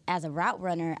because as a route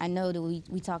runner, I know that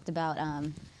we talked about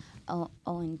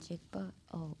Owen Jigba.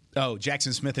 Oh,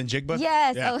 Jackson Smith and Jigba?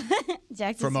 Yes. Yeah.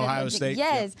 Jackson from Smith Ohio State.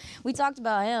 Yes. Yeah. We talked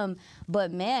about him.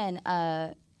 But, man,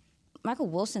 Michael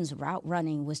Wilson's route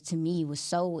running was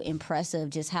so impressive,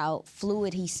 just how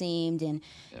fluid he seemed.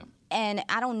 And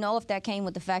I don't know if that came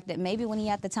with the fact that maybe when he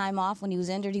had the time off, when he was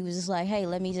injured, he was just like, hey,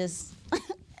 let me just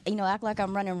act like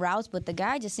I'm running routes, but the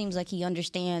guy just seems like he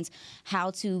understands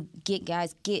how to get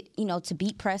guys to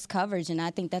beat press coverage, and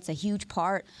I think that's a huge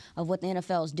part of what the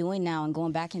NFL is doing now and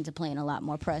going back into playing a lot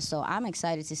more press. So I'm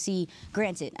excited to see.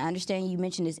 Granted, I understand you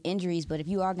mentioned his injuries, but if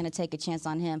you are going to take a chance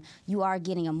on him, you are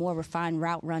getting a more refined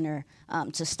route runner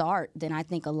to start than I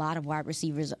think a lot of wide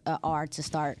receivers are to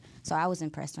start. So I was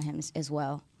impressed with him as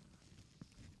well.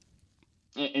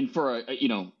 And for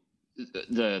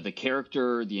the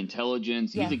character, the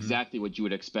intelligence, he's exactly what you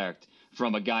would expect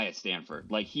from a guy at Stanford.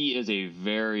 Like, he is a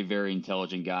very, very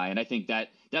intelligent guy, and I think that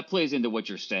plays into what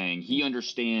you're saying. He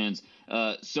understands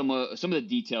some of the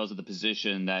details of the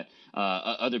position that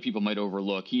other people might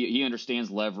overlook. He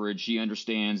understands leverage. He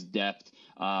understands depth.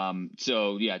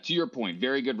 So yeah, to your point,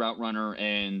 very good route runner,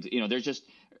 and there's just.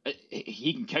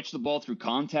 He can catch the ball through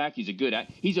contact. He's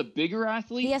a bigger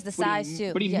athlete. He has the size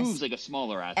too, but he moves like a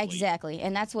smaller athlete. Exactly,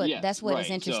 and that's what is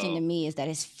interesting to me is that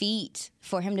his feet,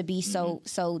 for him to be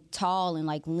so tall and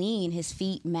like lean, his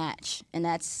feet match, and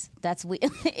that's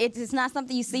it's not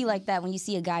something you see like that when you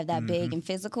see a guy that big and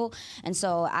physical. And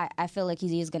so I feel like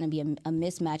he is going to be a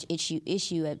mismatch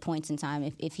issue at points in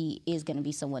time if he is going to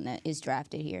be someone that is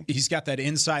drafted here. He's got that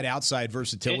inside-outside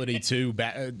versatility too,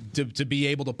 to be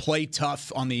able to play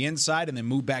tough on the inside and then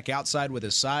move back outside with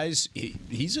his size.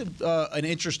 He's an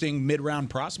interesting mid-round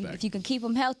prospect. If you can keep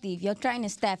him healthy, if your training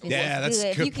staff is good. That's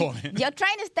a good point. Your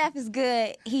training staff is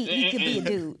good, he could be a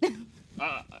dude.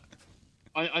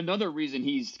 Another reason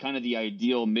he's kind of the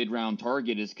ideal mid-round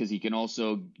target is because he can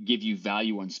also give you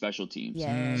value on special teams.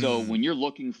 Yes. So when you're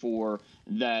looking for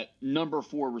that number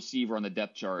 4 receiver on the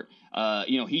depth chart,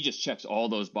 he just checks all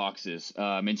those boxes.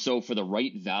 And so for the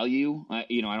right value, I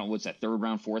don't know what's that, 3rd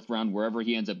round, 4th round, wherever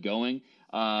he ends up going,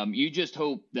 you just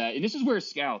hope that, and this is where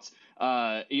scouts,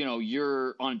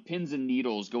 you're on pins and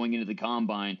needles going into the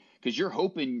combine, because you're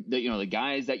hoping that, the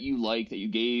guys that you like, that you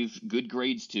gave good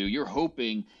grades to, you're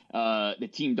hoping the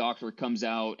team doctor comes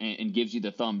out and gives you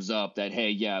the thumbs up that, hey,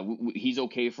 yeah, he's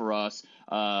okay for us.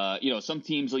 Some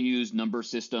teams will use number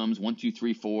systems, 1, 2,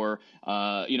 3, 4.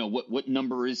 What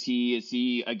number is he? Is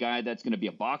he a guy that's going to be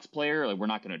a box player? Like, we're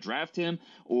not going to draft him,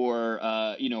 or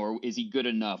is he good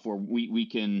enough? Or we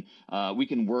can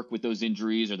work with those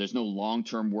injuries, or there's no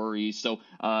long-term worries. So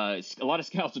a lot of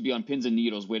scouts will be on pins and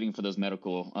needles waiting for those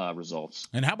medical results.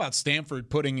 And how about Stanford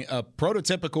putting a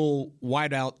prototypical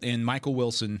wideout in Michael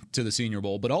Wilson to the Senior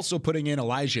Bowl, but also putting in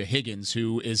Elijah Higgins,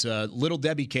 who is a little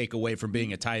Debbie cake away from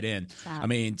being a tight end. Wow. I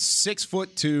mean,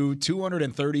 6'2",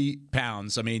 230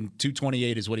 pounds. I mean,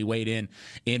 228 is what he weighed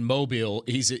in Mobile.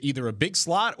 He's either a big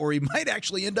slot or he might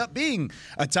actually end up being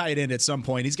a tight end at some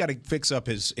point. He's got to fix up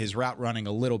his route running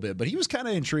a little bit, but he was kind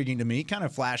of intriguing to me. He kind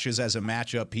of flashes as a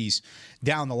matchup piece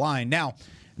down the line. Now,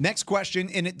 next question,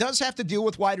 and it does have to deal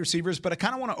with wide receivers, but I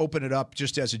kind of want to open it up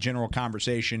just as a general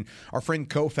conversation. Our friend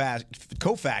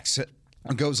Koufax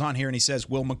goes on here and he says,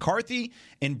 will McCarthy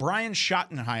and Brian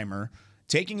Schottenheimer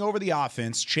taking over the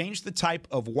offense change the type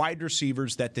of wide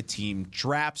receivers that the team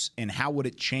drafts, and how would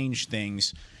it change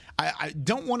things? I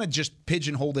don't want to just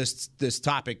pigeonhole this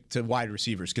topic to wide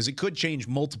receivers, because it could change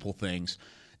multiple things.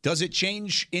 Does it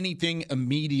change anything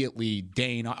immediately,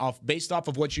 Dane, based off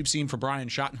of what you've seen from Brian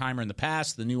Schottenheimer in the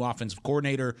past, the new offensive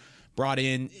coordinator brought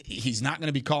in? He's not going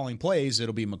to be calling plays.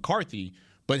 It'll be McCarthy.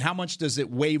 But how much does it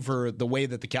waver the way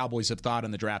that the Cowboys have thought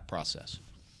in the draft process?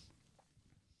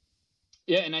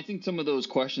 Yeah, and I think some of those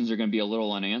questions are going to be a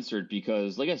little unanswered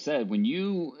because, like I said, when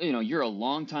you're a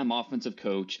longtime offensive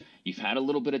coach, you've had a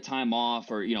little bit of time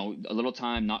off or, a little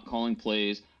time not calling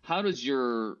plays. How does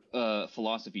your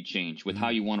philosophy change with how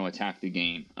you want to attack the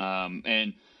game?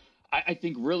 And I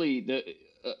think really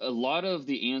a lot of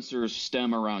the answers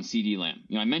stem around CeeDee Lamb.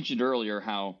 I mentioned earlier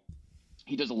how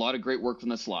he does a lot of great work from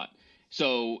the slot.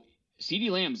 So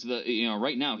CeeDee Lamb's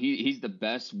right now he's the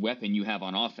best weapon you have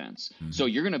on offense. Mm-hmm. So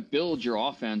you're going to build your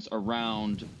offense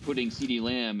around putting CeeDee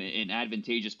Lamb in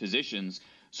advantageous positions.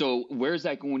 So where's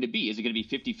that going to be? Is it going to be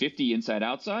 50-50 inside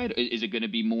outside? Is it going to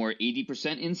be more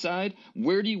 80% inside?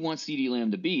 Where do you want CeeDee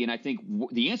Lamb to be? And I think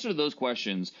the answer to those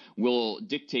questions will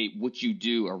dictate what you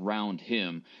do around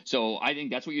him. So I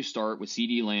think that's where you start with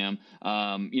CeeDee Lamb.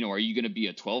 Are you going to be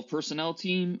a 12 personnel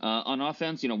team on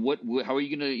offense? How are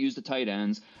you going to use the tight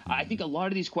ends? I think a lot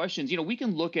of these questions, we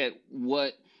can look at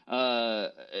what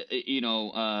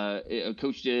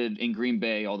coach did in Green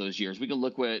Bay all those years. We can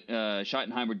look what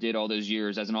Schottenheimer did all those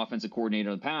years as an offensive coordinator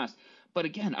in the past. But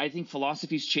again, I think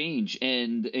philosophies change,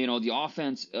 and the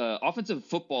offensive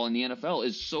football in the NFL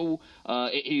is so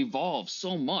it evolves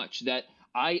so much that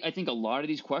I think a lot of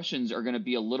these questions are going to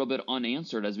be a little bit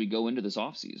unanswered as we go into this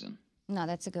offseason. No,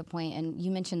 that's a good point. And you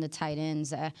mentioned the tight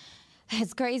ends.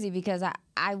 it's crazy because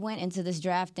I went into this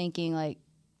draft thinking, like,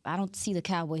 I don't see the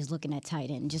Cowboys looking at tight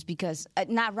end just because,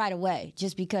 not right away,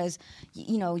 just because,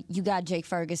 you know, you got Jake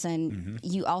Ferguson. Mm-hmm.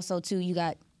 You also, too, you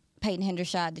got Peyton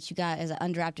Hendershot that you got as an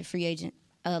undrafted free agent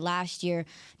last year.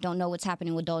 Don't know what's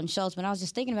happening with Dalton Schultz. But I was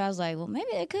just thinking about it, I was like, well,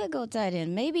 maybe they could go tight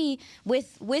end. Maybe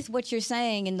with what you're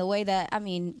saying and the way that, I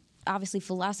mean, obviously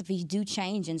philosophies do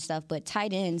change and stuff, but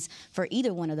tight ends for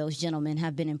either one of those gentlemen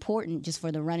have been important just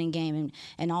for the running game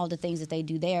and all the things that they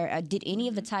do there. Did any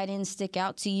of the tight ends stick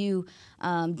out to you,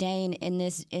 Dane, in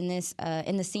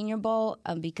the Senior Bowl?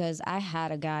 Because I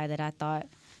had a guy that I thought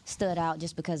stood out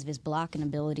just because of his blocking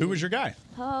ability. Who was your guy?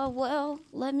 Oh, well,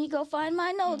 let me go find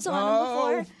my notes on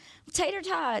him before. Tater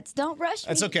tots, don't rush me.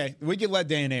 That's okay. We can let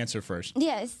Dane answer first.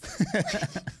 Yes.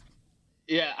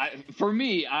 Yeah, for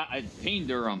me, Payne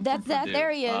Durham. That's that. Purdue.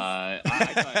 There he is.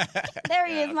 There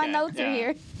he is. My notes are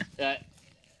here.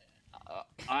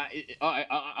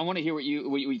 I want to hear what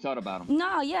you thought about him.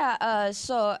 No, yeah.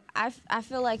 So I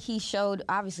feel like he showed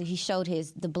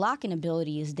the blocking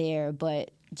ability is there,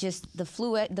 but just the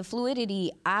fluidity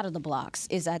out of the blocks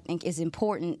is, I think, is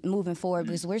important moving forward,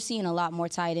 because we're seeing a lot more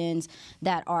tight ends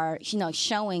that are, you know,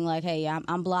 showing like, hey,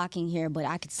 I'm blocking here, but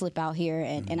I could slip out here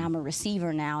and I'm a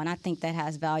receiver now, and I think that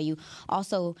has value.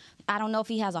 Also, I don't know if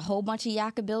he has a whole bunch of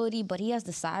yak ability, but he has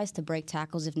the size to break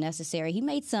tackles if necessary. He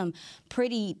made some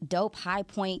pretty dope high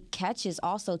point catches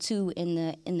also too in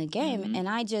the game, and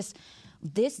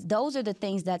those are the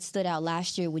things that stood out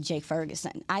last year with Jake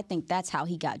Ferguson. I think that's how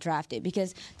he got drafted,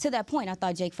 because to that point, I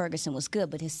thought Jake Ferguson was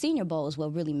good, but his Senior Bowl is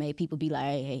what really made people be like,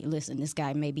 hey, listen, this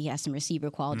guy maybe has some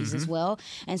receiver qualities as well.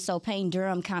 And so Payne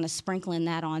Durham kind of sprinkling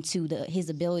that onto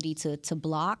his ability to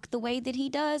block the way that he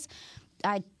does,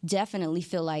 I definitely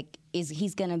feel like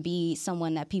he's going to be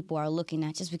someone that people are looking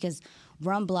at, just because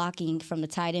run blocking from the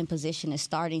tight end position is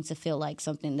starting to feel like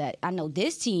something that I know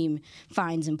this team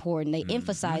finds important. They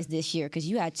emphasized this year, because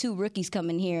you had two rookies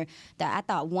coming here that I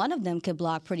thought one of them could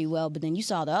block pretty well, but then you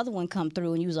saw the other one come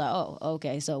through and you was like, oh,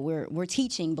 okay, so we're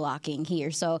teaching blocking here.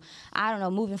 So I don't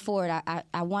know, moving forward,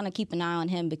 I want to keep an eye on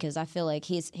him, because I feel like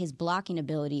his blocking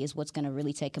ability is what's going to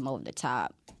really take him over the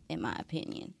top, in my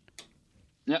opinion.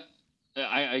 Yep.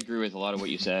 I agree with a lot of what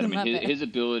you said. I mean, his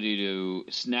ability to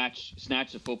snatch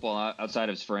the football outside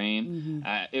of his frame,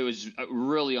 it was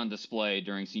really on display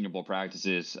during Senior Bowl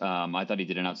practices. I thought he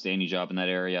did an outstanding job in that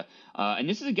area. And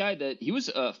this is a guy that he was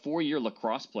a 4-year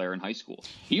lacrosse player in high school.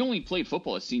 He only played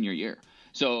football his senior year.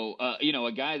 So,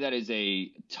 a guy that is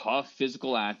a tough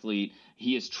physical athlete.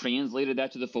 He has translated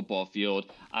that to the football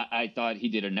field. I thought he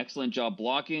did an excellent job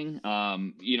blocking.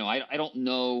 I don't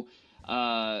know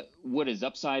what his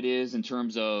upside is in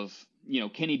terms of,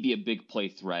 can he be a big play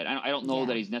threat? I don't know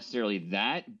that he's necessarily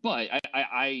that, but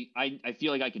I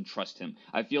feel like I can trust him.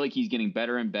 I feel like he's getting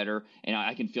better and better, and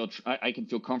I can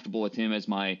feel comfortable with him as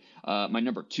my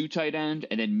number 2 tight end,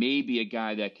 and then maybe a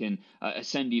guy that can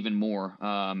ascend even more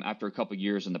after a couple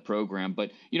years in the program.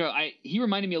 But he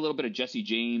reminded me a little bit of Jesse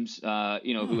James,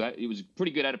 who he was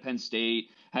pretty good out of Penn State.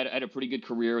 Had a pretty good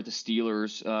career with the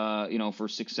Steelers, for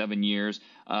 6-7 years.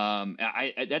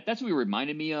 That's what he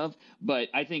reminded me of. But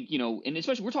I think, and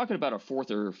especially we're talking about a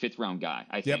 4th or 5th round guy,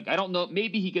 I think. I don't know.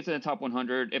 Maybe he gets in the top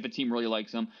 100 if a team really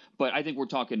likes him. But I think we're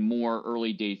talking more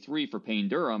early day 3 for Payne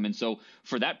Durham. And so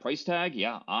for that price tag,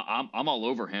 I'm all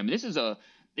over him. It's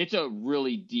a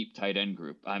really deep tight end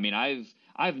group. I mean,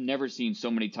 I've never seen so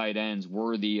many tight ends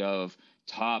worthy of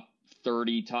top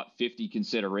 30, top 50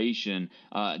 consideration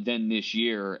than this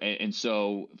year. And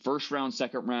so first round,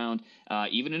 second round,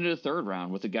 even into the third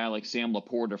round with a guy like Sam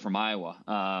Laporta from Iowa.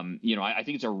 I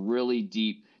think it's a really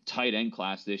deep tight end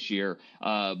class this year.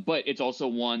 But it's also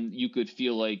one you could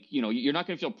feel like, you're not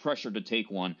going to feel pressure to take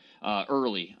one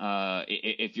early.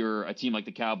 If you're a team like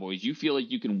the Cowboys, you feel like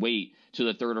you can wait to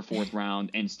the 3rd or 4th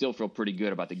round and still feel pretty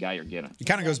good about the guy you're getting. It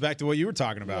kind of goes back to what you were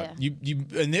talking about. Yeah. You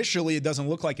initially, it doesn't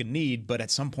look like a need, but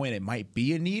at some point it might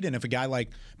be a need. And if a guy like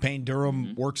Payne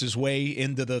Durham works his way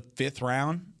into the 5th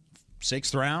round,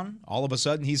 6th round, all of a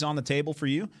sudden he's on the table for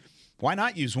you, why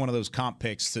not use one of those comp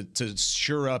picks to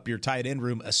shore up your tight end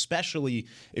room, especially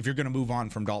if you're going to move on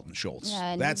from Dalton Schultz?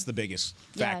 Yeah, that's the biggest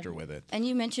factor with it. And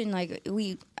you mentioned, Dane,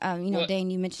 you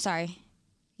mentioned, sorry,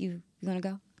 you going to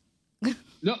go?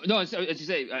 No. As you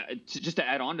say, just to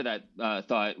add on to that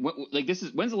thought,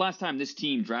 when's the last time this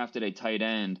team drafted a tight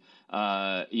end?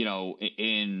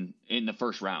 In the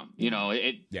first round.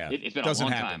 It's been a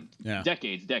long time. Yeah.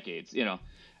 Decades.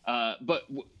 But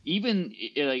even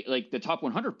like the top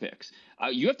 100 picks,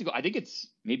 you have to go. I think it's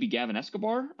maybe Gavin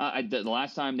Escobar. The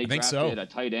last time they drafted a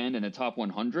tight end in the top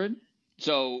 100.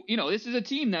 So this is a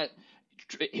team that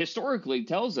historically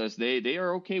tells us they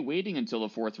are okay waiting until the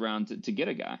fourth round to get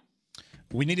a guy.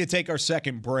 We need to take our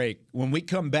second break. When we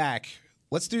come back,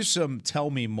 let's do some Tell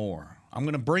Me More. I'm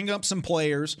going to bring up some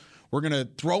players. We're going to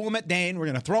throw them at Dane. We're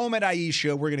going to throw them at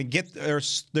Aisha. We're going to get their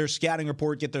scouting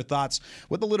report, get their thoughts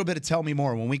with a little bit of Tell Me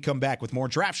More when we come back with more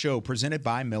Draft Show presented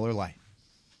by Miller Lite.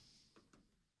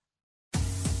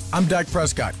 I'm Dak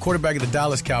Prescott, quarterback of the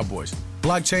Dallas Cowboys.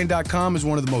 Blockchain.com is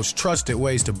one of the most trusted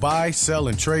ways to buy, sell,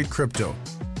 and trade crypto.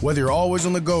 Whether you're always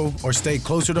on the go or stay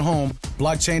closer to home,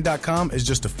 Blockchain.com is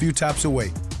just a few taps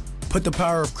away. Put the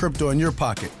power of crypto in your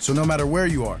pocket, so no matter where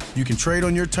you are, you can trade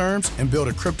on your terms and build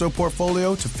a crypto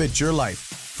portfolio to fit your life.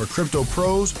 For crypto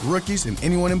pros, rookies, and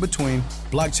anyone in between,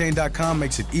 Blockchain.com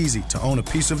makes it easy to own a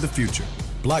piece of the future.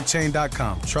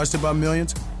 Blockchain.com, trusted by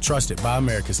millions, trusted by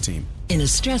America's team. In a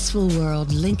stressful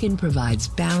world, Lincoln provides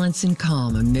balance and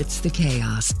calm amidst the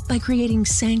chaos by creating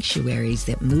sanctuaries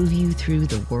that move you through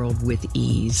the world with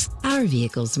ease. Our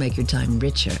vehicles make your time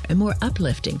richer and more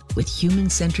uplifting with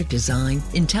human-centric design,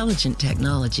 intelligent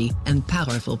technology, and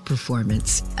powerful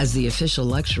performance. As the official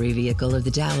luxury vehicle of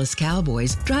the Dallas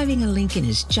Cowboys, driving a Lincoln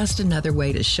is just another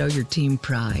way to show your team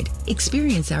pride.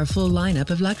 Experience our full lineup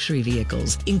of luxury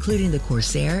vehicles, including the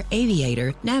Corsair,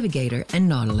 Aviator, Navigator, and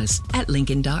Nautilus at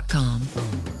Lincoln.com.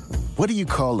 What do you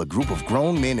call a group of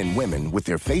grown men and women with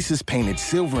their faces painted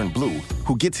silver and blue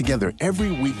who get together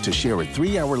every week to share a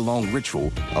 3-hour-long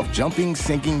ritual of jumping,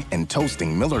 sinking, and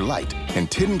toasting Miller Lite and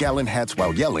 10-gallon hats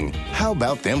while yelling, "How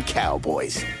about them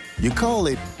Cowboys?" You call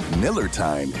it Miller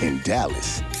Time in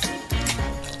Dallas.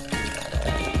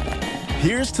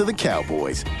 Here's to the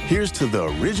Cowboys. Here's to the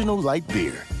original light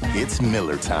beer. It's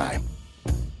Miller Time.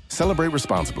 Celebrate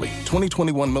responsibly.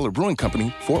 2021 Miller Brewing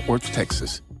Company, Fort Worth,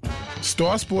 Texas.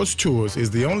 Star Sports Tours is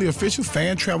the only official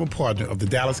fan travel partner of the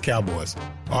Dallas Cowboys,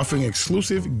 offering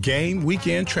exclusive game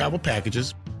weekend travel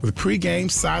packages with pre-game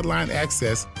sideline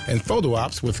access and photo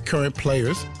ops with current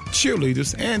players,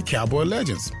 cheerleaders, and Cowboy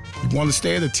legends. You want to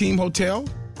stay at a team hotel,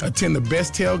 attend the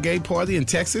best tailgate party in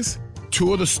Texas,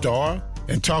 tour the Star,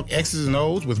 and talk X's and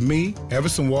O's with me,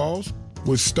 Everson Walls?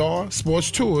 With Star Sports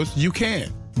Tours, you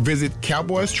can. Visit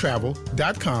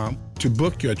cowboystravel.com to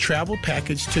book your travel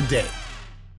package today.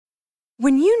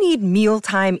 When you need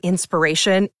mealtime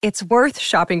inspiration, it's worth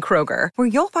shopping Kroger, where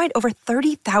you'll find over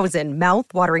 30,000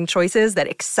 mouth-watering choices that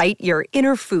excite your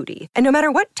inner foodie. And no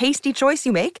matter what tasty choice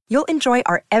you make, you'll enjoy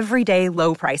our everyday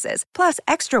low prices, plus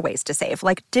extra ways to save,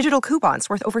 like digital coupons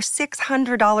worth over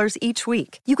 $600 each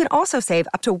week. You can also save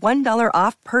up to $1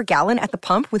 off per gallon at the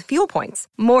pump with fuel points.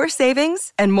 More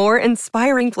savings and more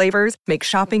inspiring flavors make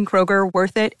shopping Kroger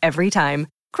worth it every time.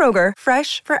 Kroger,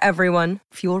 fresh for everyone.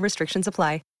 Fuel restrictions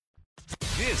apply.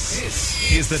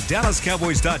 This is the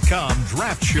DallasCowboys.com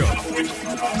Draft Show.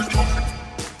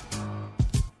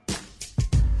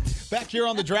 Back here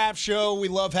on the Draft Show, we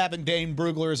love having Dane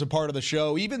Brugler as a part of the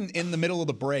show. Even in the middle of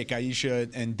the break, Aisha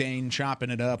and Dane chopping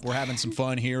it up. We're having some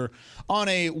fun here on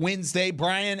a Wednesday.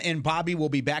 Brian and Bobby will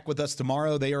be back with us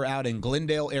tomorrow. They are out in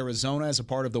Glendale, Arizona as a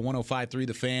part of the 105.3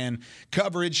 The Fan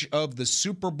coverage of the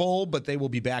Super Bowl, but they will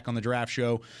be back on the Draft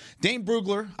Show. Dane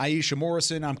Brugler, Aisha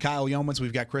Morrison, I'm Kyle Yeomans.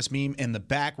 We've got Chris Meem in the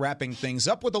back wrapping things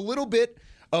up with a little bit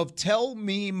of Tell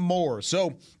Me More.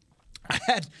 So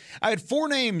I had 4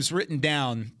 names written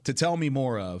down to tell me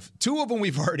more of. 2 of them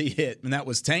we've already hit, and that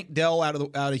was Tank Dell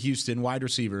out of Houston, wide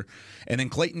receiver, and then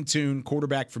Clayton Tune,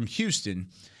 quarterback from Houston.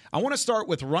 I want to start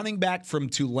with running back from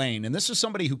Tulane, and this is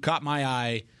somebody who caught my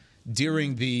eye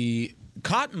during the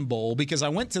Cotton Bowl because I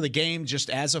went to the game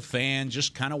just as a fan,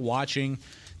 just kind of watching.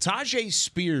 Tyjae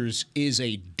Spears is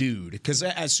a dude because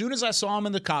as soon as I saw him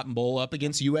in the Cotton Bowl up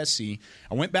against USC,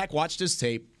 I went back, watched his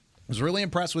tape. Was really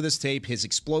impressed with his tape, his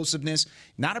explosiveness.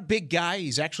 Not a big guy.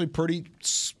 He's actually pretty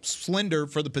slender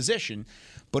for the position.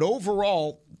 But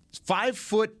overall,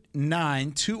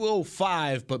 5'9",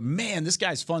 205. But, man, this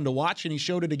guy's fun to watch, and he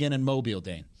showed it again in Mobile,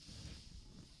 Dane.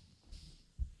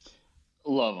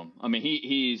 Love him. I mean,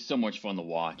 he's so much fun to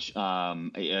watch.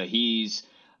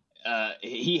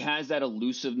 He has that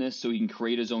elusiveness so he can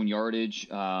create his own yardage.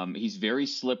 He's very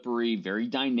slippery, very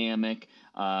dynamic.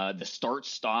 The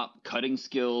start-stop cutting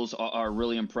skills are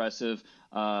really impressive,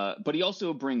 but he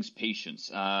also brings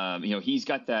patience. He's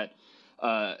got that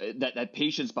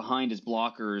patience behind his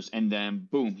blockers, and then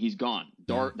boom, he's gone.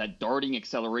 That darting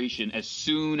acceleration as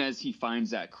soon as he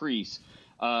finds that crease.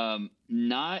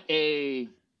 Not a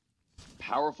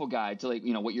powerful guy to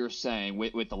what you're saying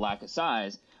with the lack of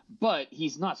size, but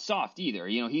he's not soft either.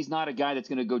 He's not a guy that's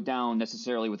going to go down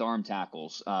necessarily with arm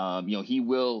tackles. He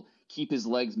will keep his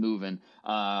legs moving.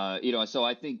 So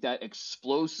I think that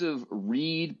explosive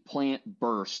read, plant,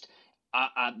 burst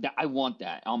I want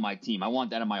that on my team. I want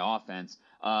that in my offense.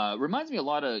 Reminds me a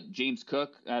lot of James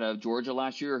Cook out of Georgia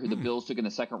last year, who the Bills took in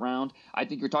the second round. I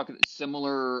think you're talking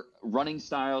similar running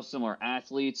styles, similar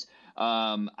athletes.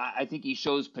 I think he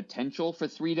shows potential for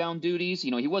 3-down duties.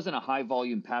 He wasn't a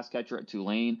high-volume pass catcher at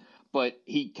Tulane, but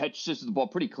he catches the ball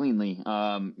pretty cleanly,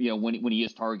 when he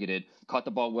is targeted. Caught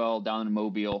the ball well down in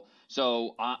Mobile.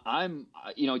 So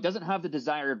he doesn't have the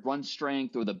desired run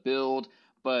strength or the build,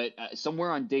 but somewhere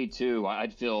on day 2,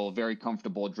 I'd feel very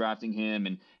comfortable drafting him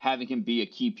and having him be a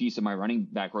key piece of my running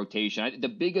back rotation. The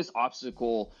biggest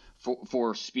obstacle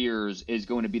for Spears is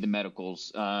going to be the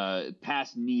medicals,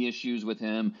 past knee issues with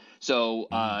him. So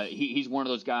he's one of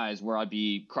those guys where I'd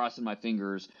be crossing my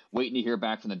fingers, waiting to hear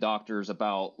back from the doctors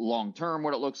about long-term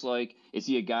what it looks like. Is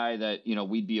he a guy that,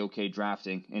 we'd be okay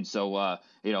drafting? And so,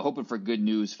 hoping for good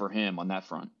news for him on that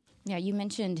front. Yeah, you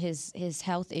mentioned his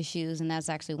health issues, and that's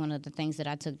actually one of the things that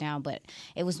I took down. But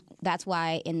that's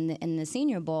why in the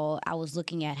Senior Bowl, I was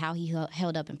looking at how he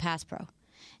held up in pass pro.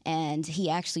 And he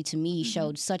actually, to me,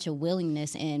 showed such a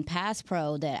willingness in pass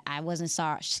pro that I wasn't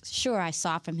sure I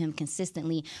saw from him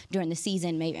consistently during the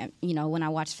season. Maybe, when I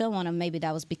watched film on him, maybe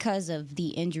that was because of the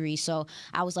injury. So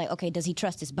I was like, okay, does he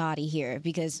trust his body here?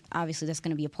 Because obviously that's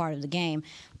going to be a part of the game.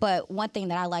 But one thing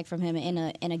that I like from him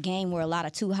in a game where a lot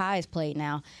of too high is played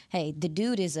now, hey, the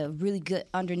dude is a really good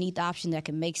underneath option that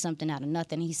can make something out of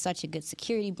nothing. He's such a good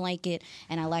security blanket,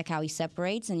 and I like how he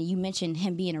separates. And you mentioned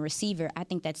him being a receiver. I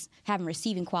think that's having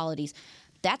receiving qualities.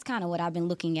 That's kind of what I've been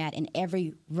looking at in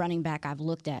every running back I've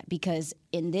looked at, because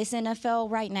in this NFL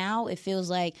right now, it feels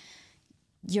like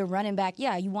your running back,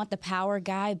 you want the power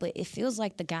guy, but it feels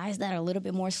like the guys that are a little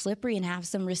bit more slippery and have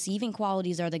some receiving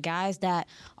qualities are the guys that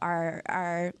are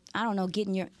I don't know,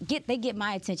 they get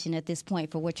my attention at this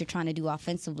point for what you're trying to do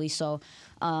offensively. So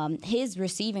his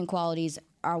receiving qualities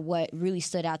are what really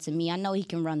stood out to me. I know he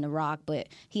can run the rock, but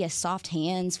he has soft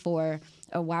hands for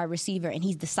a wide receiver, and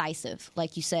he's decisive,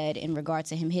 like you said, in regards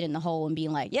to him hitting the hole and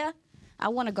being like, I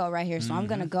want to go right here, so I'm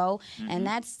going to go. And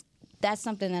that's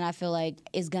something that I feel like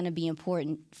is going to be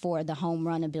important for the home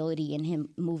run ability and him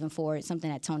moving forward, something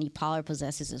that Tony Pollard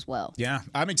possesses as well. Yeah,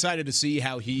 I'm excited to see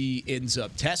how he ends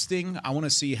up testing. I want to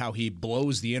see how he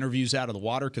blows the interviews out of the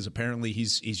water, because apparently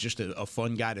he's just a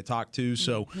fun guy to talk to.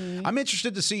 So I'm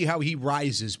interested to see how he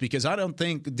rises, because I don't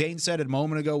think, Dane said it a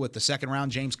moment ago with the second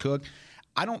round, James Cook,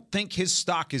 I don't think his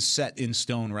stock is set in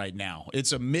stone right now.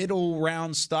 It's a middle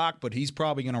round stock, but he's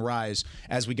probably going to rise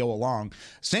as we go along.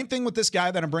 Same thing with this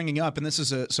guy that I'm bringing up, and this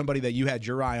is somebody that you had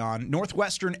your eye on.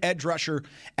 Northwestern edge rusher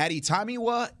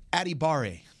Adetomiwa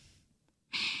Adebawore.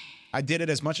 I did it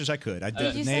as much as I could. I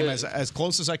did the name as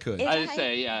close as I could. I just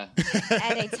say,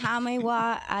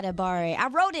 Adetomiwa Adebawore.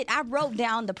 I wrote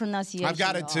down the pronunciation. I've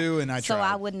got it too, and I tried. So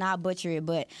I would not butcher it.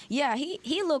 But yeah,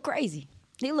 he looked crazy.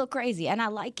 He looked crazy, and I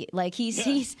like it. Like he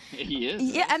is.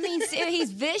 Yeah, I mean,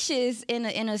 he's vicious in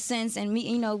a sense. And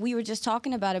we were just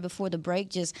talking about it before the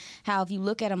break. Just how if you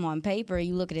look at him on paper,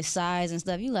 you look at his size and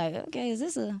stuff, you like, okay, is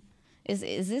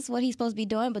this what he's supposed to be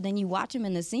doing? But then you watch him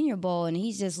in the Senior Bowl, and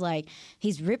he's just like,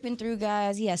 he's ripping through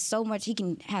guys. He has so much. He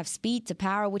can have speed to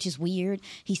power, which is weird.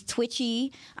 He's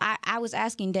twitchy. I was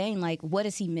asking Dane, like, what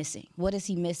is he missing? What is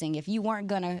he missing? If you weren't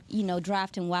going to,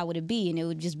 draft him, why would it be? And it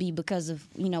would just be because of,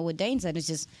 what Dane said. It's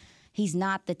just he's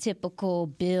not the typical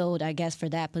build, I guess, for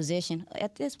that position.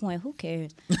 At this point, who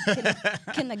cares?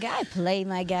 Can the guy play,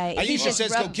 my guy? Aisha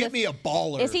says, go get me a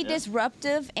baller. Is he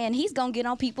disruptive? And he's going to get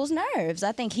on people's nerves.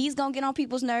 I think he's going to get on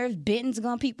people's nerves. Benton's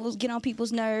going to get on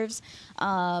people's nerves.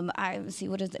 I see,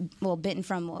 what is it? Well, Benton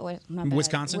from my bad.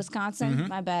 Wisconsin. Mm-hmm.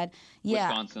 My bad. Yeah.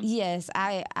 Wisconsin. Yes.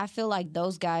 I feel like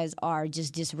those guys are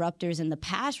just disruptors, and the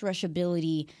pass rush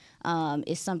ability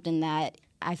is something that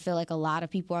I feel like a lot of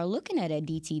people are looking at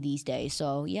DT these days.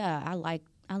 So yeah, I like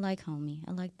homie.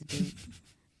 I like the dude.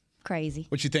 Crazy.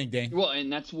 What you think, Dane? Well,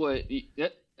 and that's what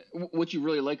you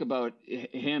really like about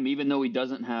him, even though he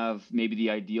doesn't have maybe the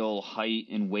ideal height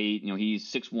and weight.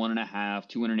 He's 6'1.5",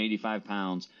 285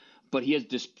 pounds, but he has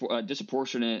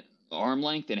disproportionate arm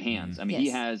length and hands. I mean, He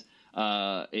has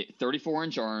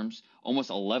 34-inch arms,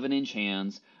 almost 11-inch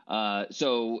hands.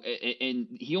 And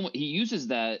he uses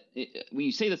that.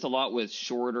 We say this a lot with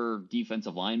shorter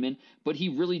defensive linemen, but he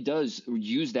really does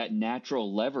use that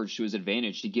natural leverage to his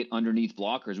advantage to get underneath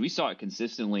blockers. We saw it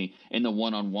consistently in the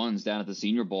one-on-ones down at the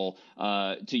Senior Bowl,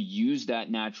 to use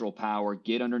that natural power,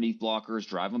 get underneath blockers,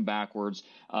 drive them backwards.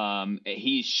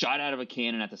 He's shot out of a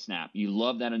cannon at the snap. You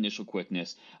love that initial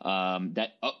quickness,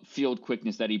 that upfield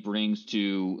quickness that he brings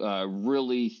to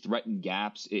really threaten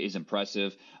gaps is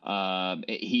impressive.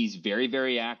 He's very,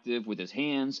 very active with his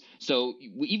hands. So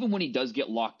even when he does get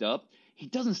locked up, he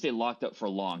doesn't stay locked up for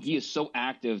long. He is so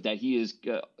active that he is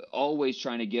always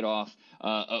trying to get off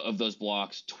of those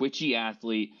blocks. Twitchy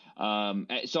athlete.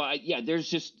 There's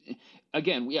just,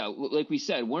 again, like we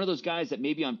said, one of those guys that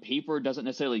maybe on paper doesn't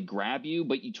necessarily grab you,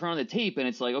 but you turn on the tape and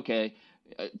it's like, okay,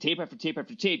 tape after tape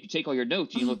after tape, you take all your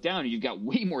notes, you look down and you've got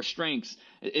way more strengths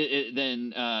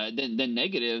than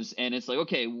negatives. And it's like,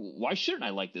 okay, why shouldn't I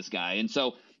like this guy? And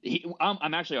so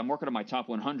I'm working on my top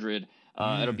 100.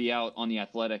 It'll be out on The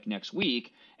Athletic next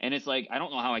week. And it's like, I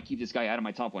don't know how I keep this guy out of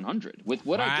my top 100 with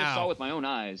what I just saw with my own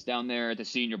eyes down there at the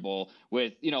Senior Bowl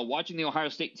with, watching the Ohio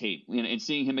State tape and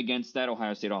seeing him against that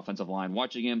Ohio State offensive line,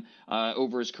 watching him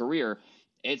over his career.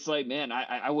 It's like, man,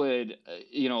 I would,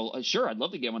 sure, I'd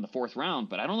love to get him in the 4th round,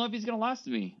 but I don't know if he's going to last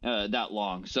me that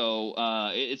long. So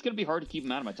it's going to be hard to keep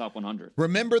him out of my top 100.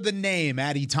 Remember the name,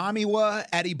 Adetomiwa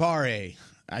Adebawore.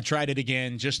 I tried it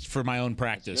again just for my own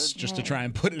practice, just to try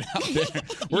and put it out there.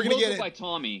 We're going to get it by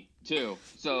Tommy too,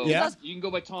 so yeah? You can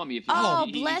go by Tommy if you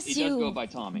want. Bless he does go by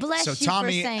Tommy. Bless so you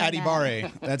Tommy for saying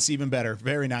Adebawore, that's even better.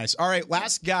 Very nice. All right,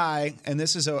 last guy, and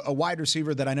this is a wide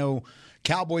receiver that I know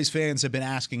Cowboys fans have been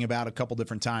asking about a couple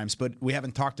different times, but we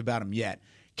haven't talked about him yet.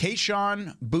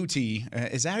 Kayshon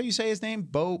Boutte, is that how you say his name?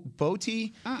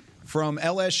 Boutte from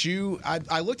LSU.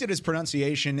 I looked at his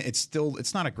pronunciation.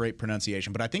 It's not a great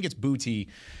pronunciation, but I think it's Boutte.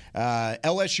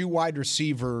 LSU wide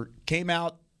receiver, came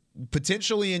out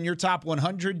potentially in your top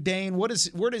 100. Dane, where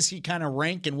does he kind of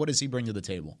rank, and what does he bring to the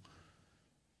table?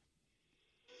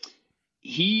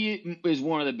 He is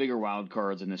one of the bigger wild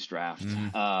cards in this draft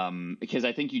because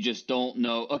I think you just don't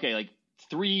know. Okay, like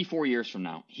 3-4 years from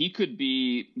now, he could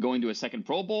be going to a second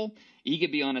Pro Bowl. He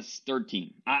could be on his 3rd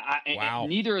team. Wow.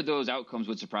 Neither of those outcomes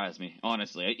would surprise me,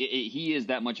 honestly. He is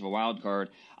that much of a wild card.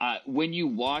 When you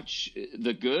watch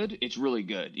the good, it's really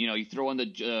good. You throw on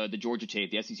the Georgia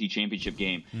tape, the SEC championship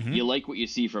game. You like what you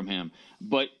see from him.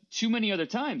 But too many other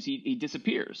times he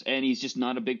disappears, and he's just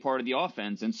not a big part of the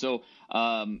offense. And so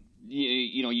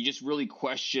you just really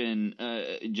question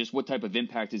just what type of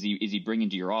impact is he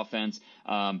bringing to your offense.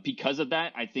 Because of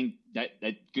that, I think that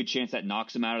good chance that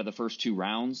knocks him out of the first 2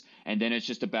 rounds, and then it's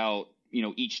just about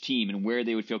each team and where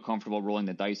they would feel comfortable rolling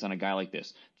the dice on a guy like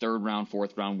this, 3rd round,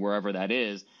 4th round, wherever that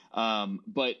is.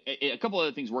 But a couple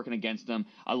other things working against them.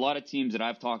 A lot of teams that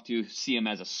I've talked to see him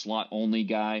as a slot only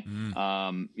guy.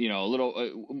 A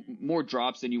little more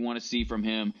drops than you want to see from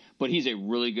him, but he's a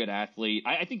really good athlete.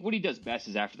 I think what he does best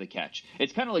is after the catch.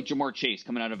 It's kind of like Jamar Chase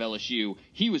coming out of LSU.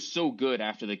 He was so good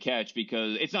after the catch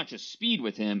because it's not just speed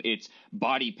with him, it's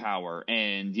body power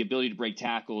and the ability to break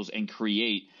tackles and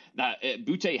create.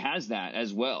 Boutte has that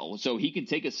as well. So he can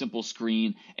take a simple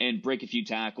screen and break a few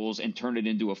tackles and turn it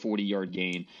into a 40-yard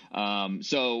gain.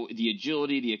 So the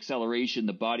agility, the acceleration,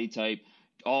 the body type,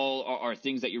 all are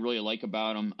things that you really like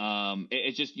about him.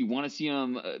 It's just you want to see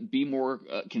him be more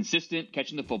consistent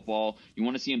catching the football. You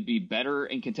want to see him be better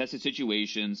in contested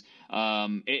situations.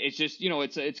 It's just,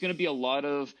 it's going to be a lot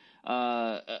of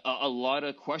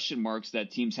question marks that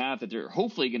teams have that they're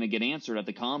hopefully going to get answered at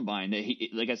the combine.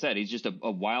 Like I said, he's just a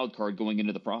wild card going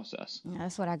into the process. Yeah,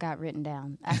 that's what I got written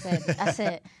down. I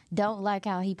said, don't like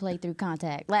how he played through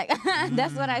contact. Like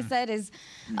that's what I said is,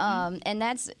 and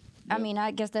that's. I mean,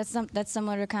 I guess that's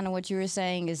similar to kind of what you were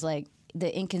saying is like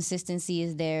the inconsistency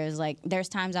is there. Is like there's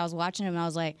times I was watching him and I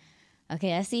was like,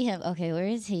 okay, I see him. Okay, where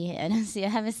is he? And I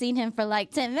haven't seen him for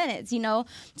like 10 minutes,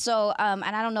 So, and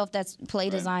I don't know if that's play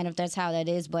design, if that's how that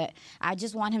is, but I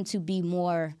just want him to be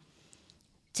more,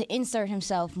 to insert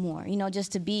himself more,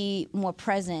 just to be more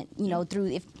present,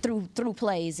 through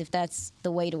plays, if that's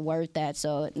the way to word that.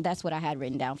 So that's what I had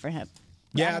written down for him.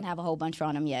 Yeah, I didn't have a whole bunch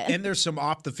on him yet. And there's some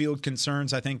off-the-field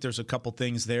concerns. I think there's a couple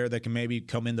things there that can maybe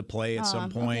come into play at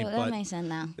some point. Okay, well, that makes sense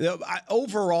now.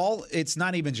 Overall, it's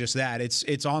not even just that.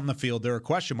 It's on the field. There are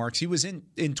question marks. He was in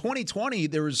 2020,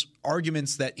 there was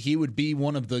arguments that he would be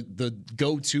one of the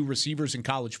go-to receivers in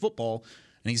college football,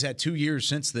 and he's had 2 years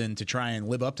since then to try and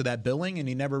live up to that billing, and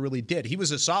he never really did. He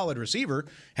was a solid receiver,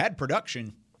 had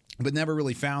production, but never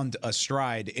really found a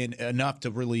stride enough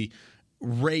to really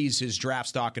raise his draft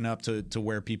stock enough to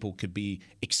where people could be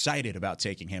excited about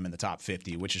taking him in the top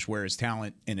 50, which is where his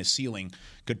talent and his ceiling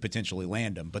could potentially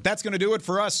land him. But that's going to do it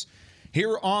for us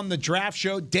here on the Draft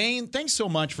Show. Dane, thanks so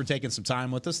much for taking some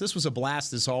time with us. This was a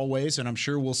blast as always, and I'm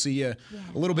sure we'll see you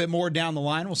a little bit more down the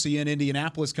line. We'll see you in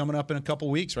Indianapolis coming up in a couple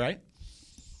weeks, right?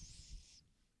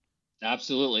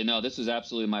 Absolutely. No, this was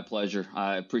absolutely my pleasure.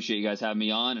 I appreciate you guys having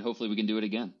me on, and hopefully we can do it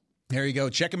again. There you go.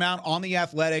 Check him out on The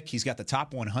Athletic. He's got the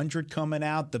top 100 coming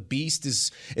out. The Beast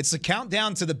it's the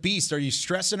countdown to the Beast. Are you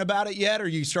stressing about it yet? Are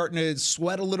you starting to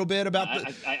sweat a little bit about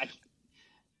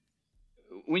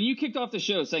when you kicked off the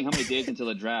show saying how many days until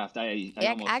the draft, I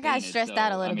got stressed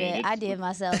out a little bit. I did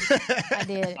myself. I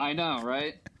did. I know,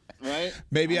 right?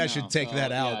 Maybe I should take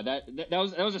that out. Yeah, that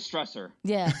was a stressor.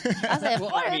 Yeah, I said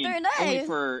 43 days. Only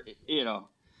for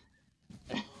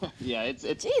yeah,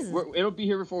 it'll be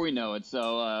here before we know it.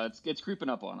 So it's creeping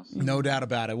up on us. No doubt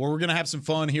about it. Well, we're gonna have some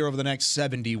fun here over the next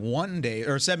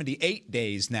 78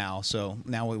 days now. So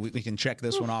now we can check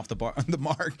this one off the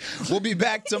mark. We'll be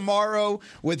back tomorrow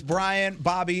with Brian,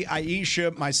 Bobby,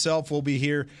 Aisha, myself. We'll be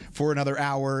here for another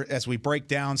hour as we break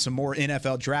down some more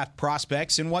NFL draft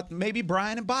prospects and what maybe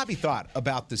Brian and Bobby thought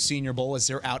about the Senior Bowl as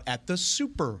they're out at the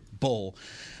Super Bowl.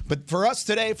 But for us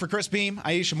today, for Chris Beam,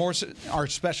 Aisha Morse, our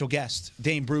special guest,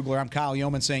 Dane Brugler, I'm Kyle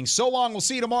Yeoman saying so long. We'll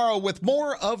see you tomorrow with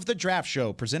more of The Draft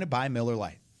Show presented by Miller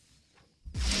Lite.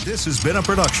 This has been a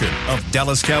production of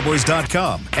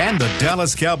DallasCowboys.com and the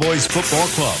Dallas Cowboys Football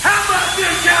Club. How about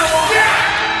this, Cowboys? Yeah!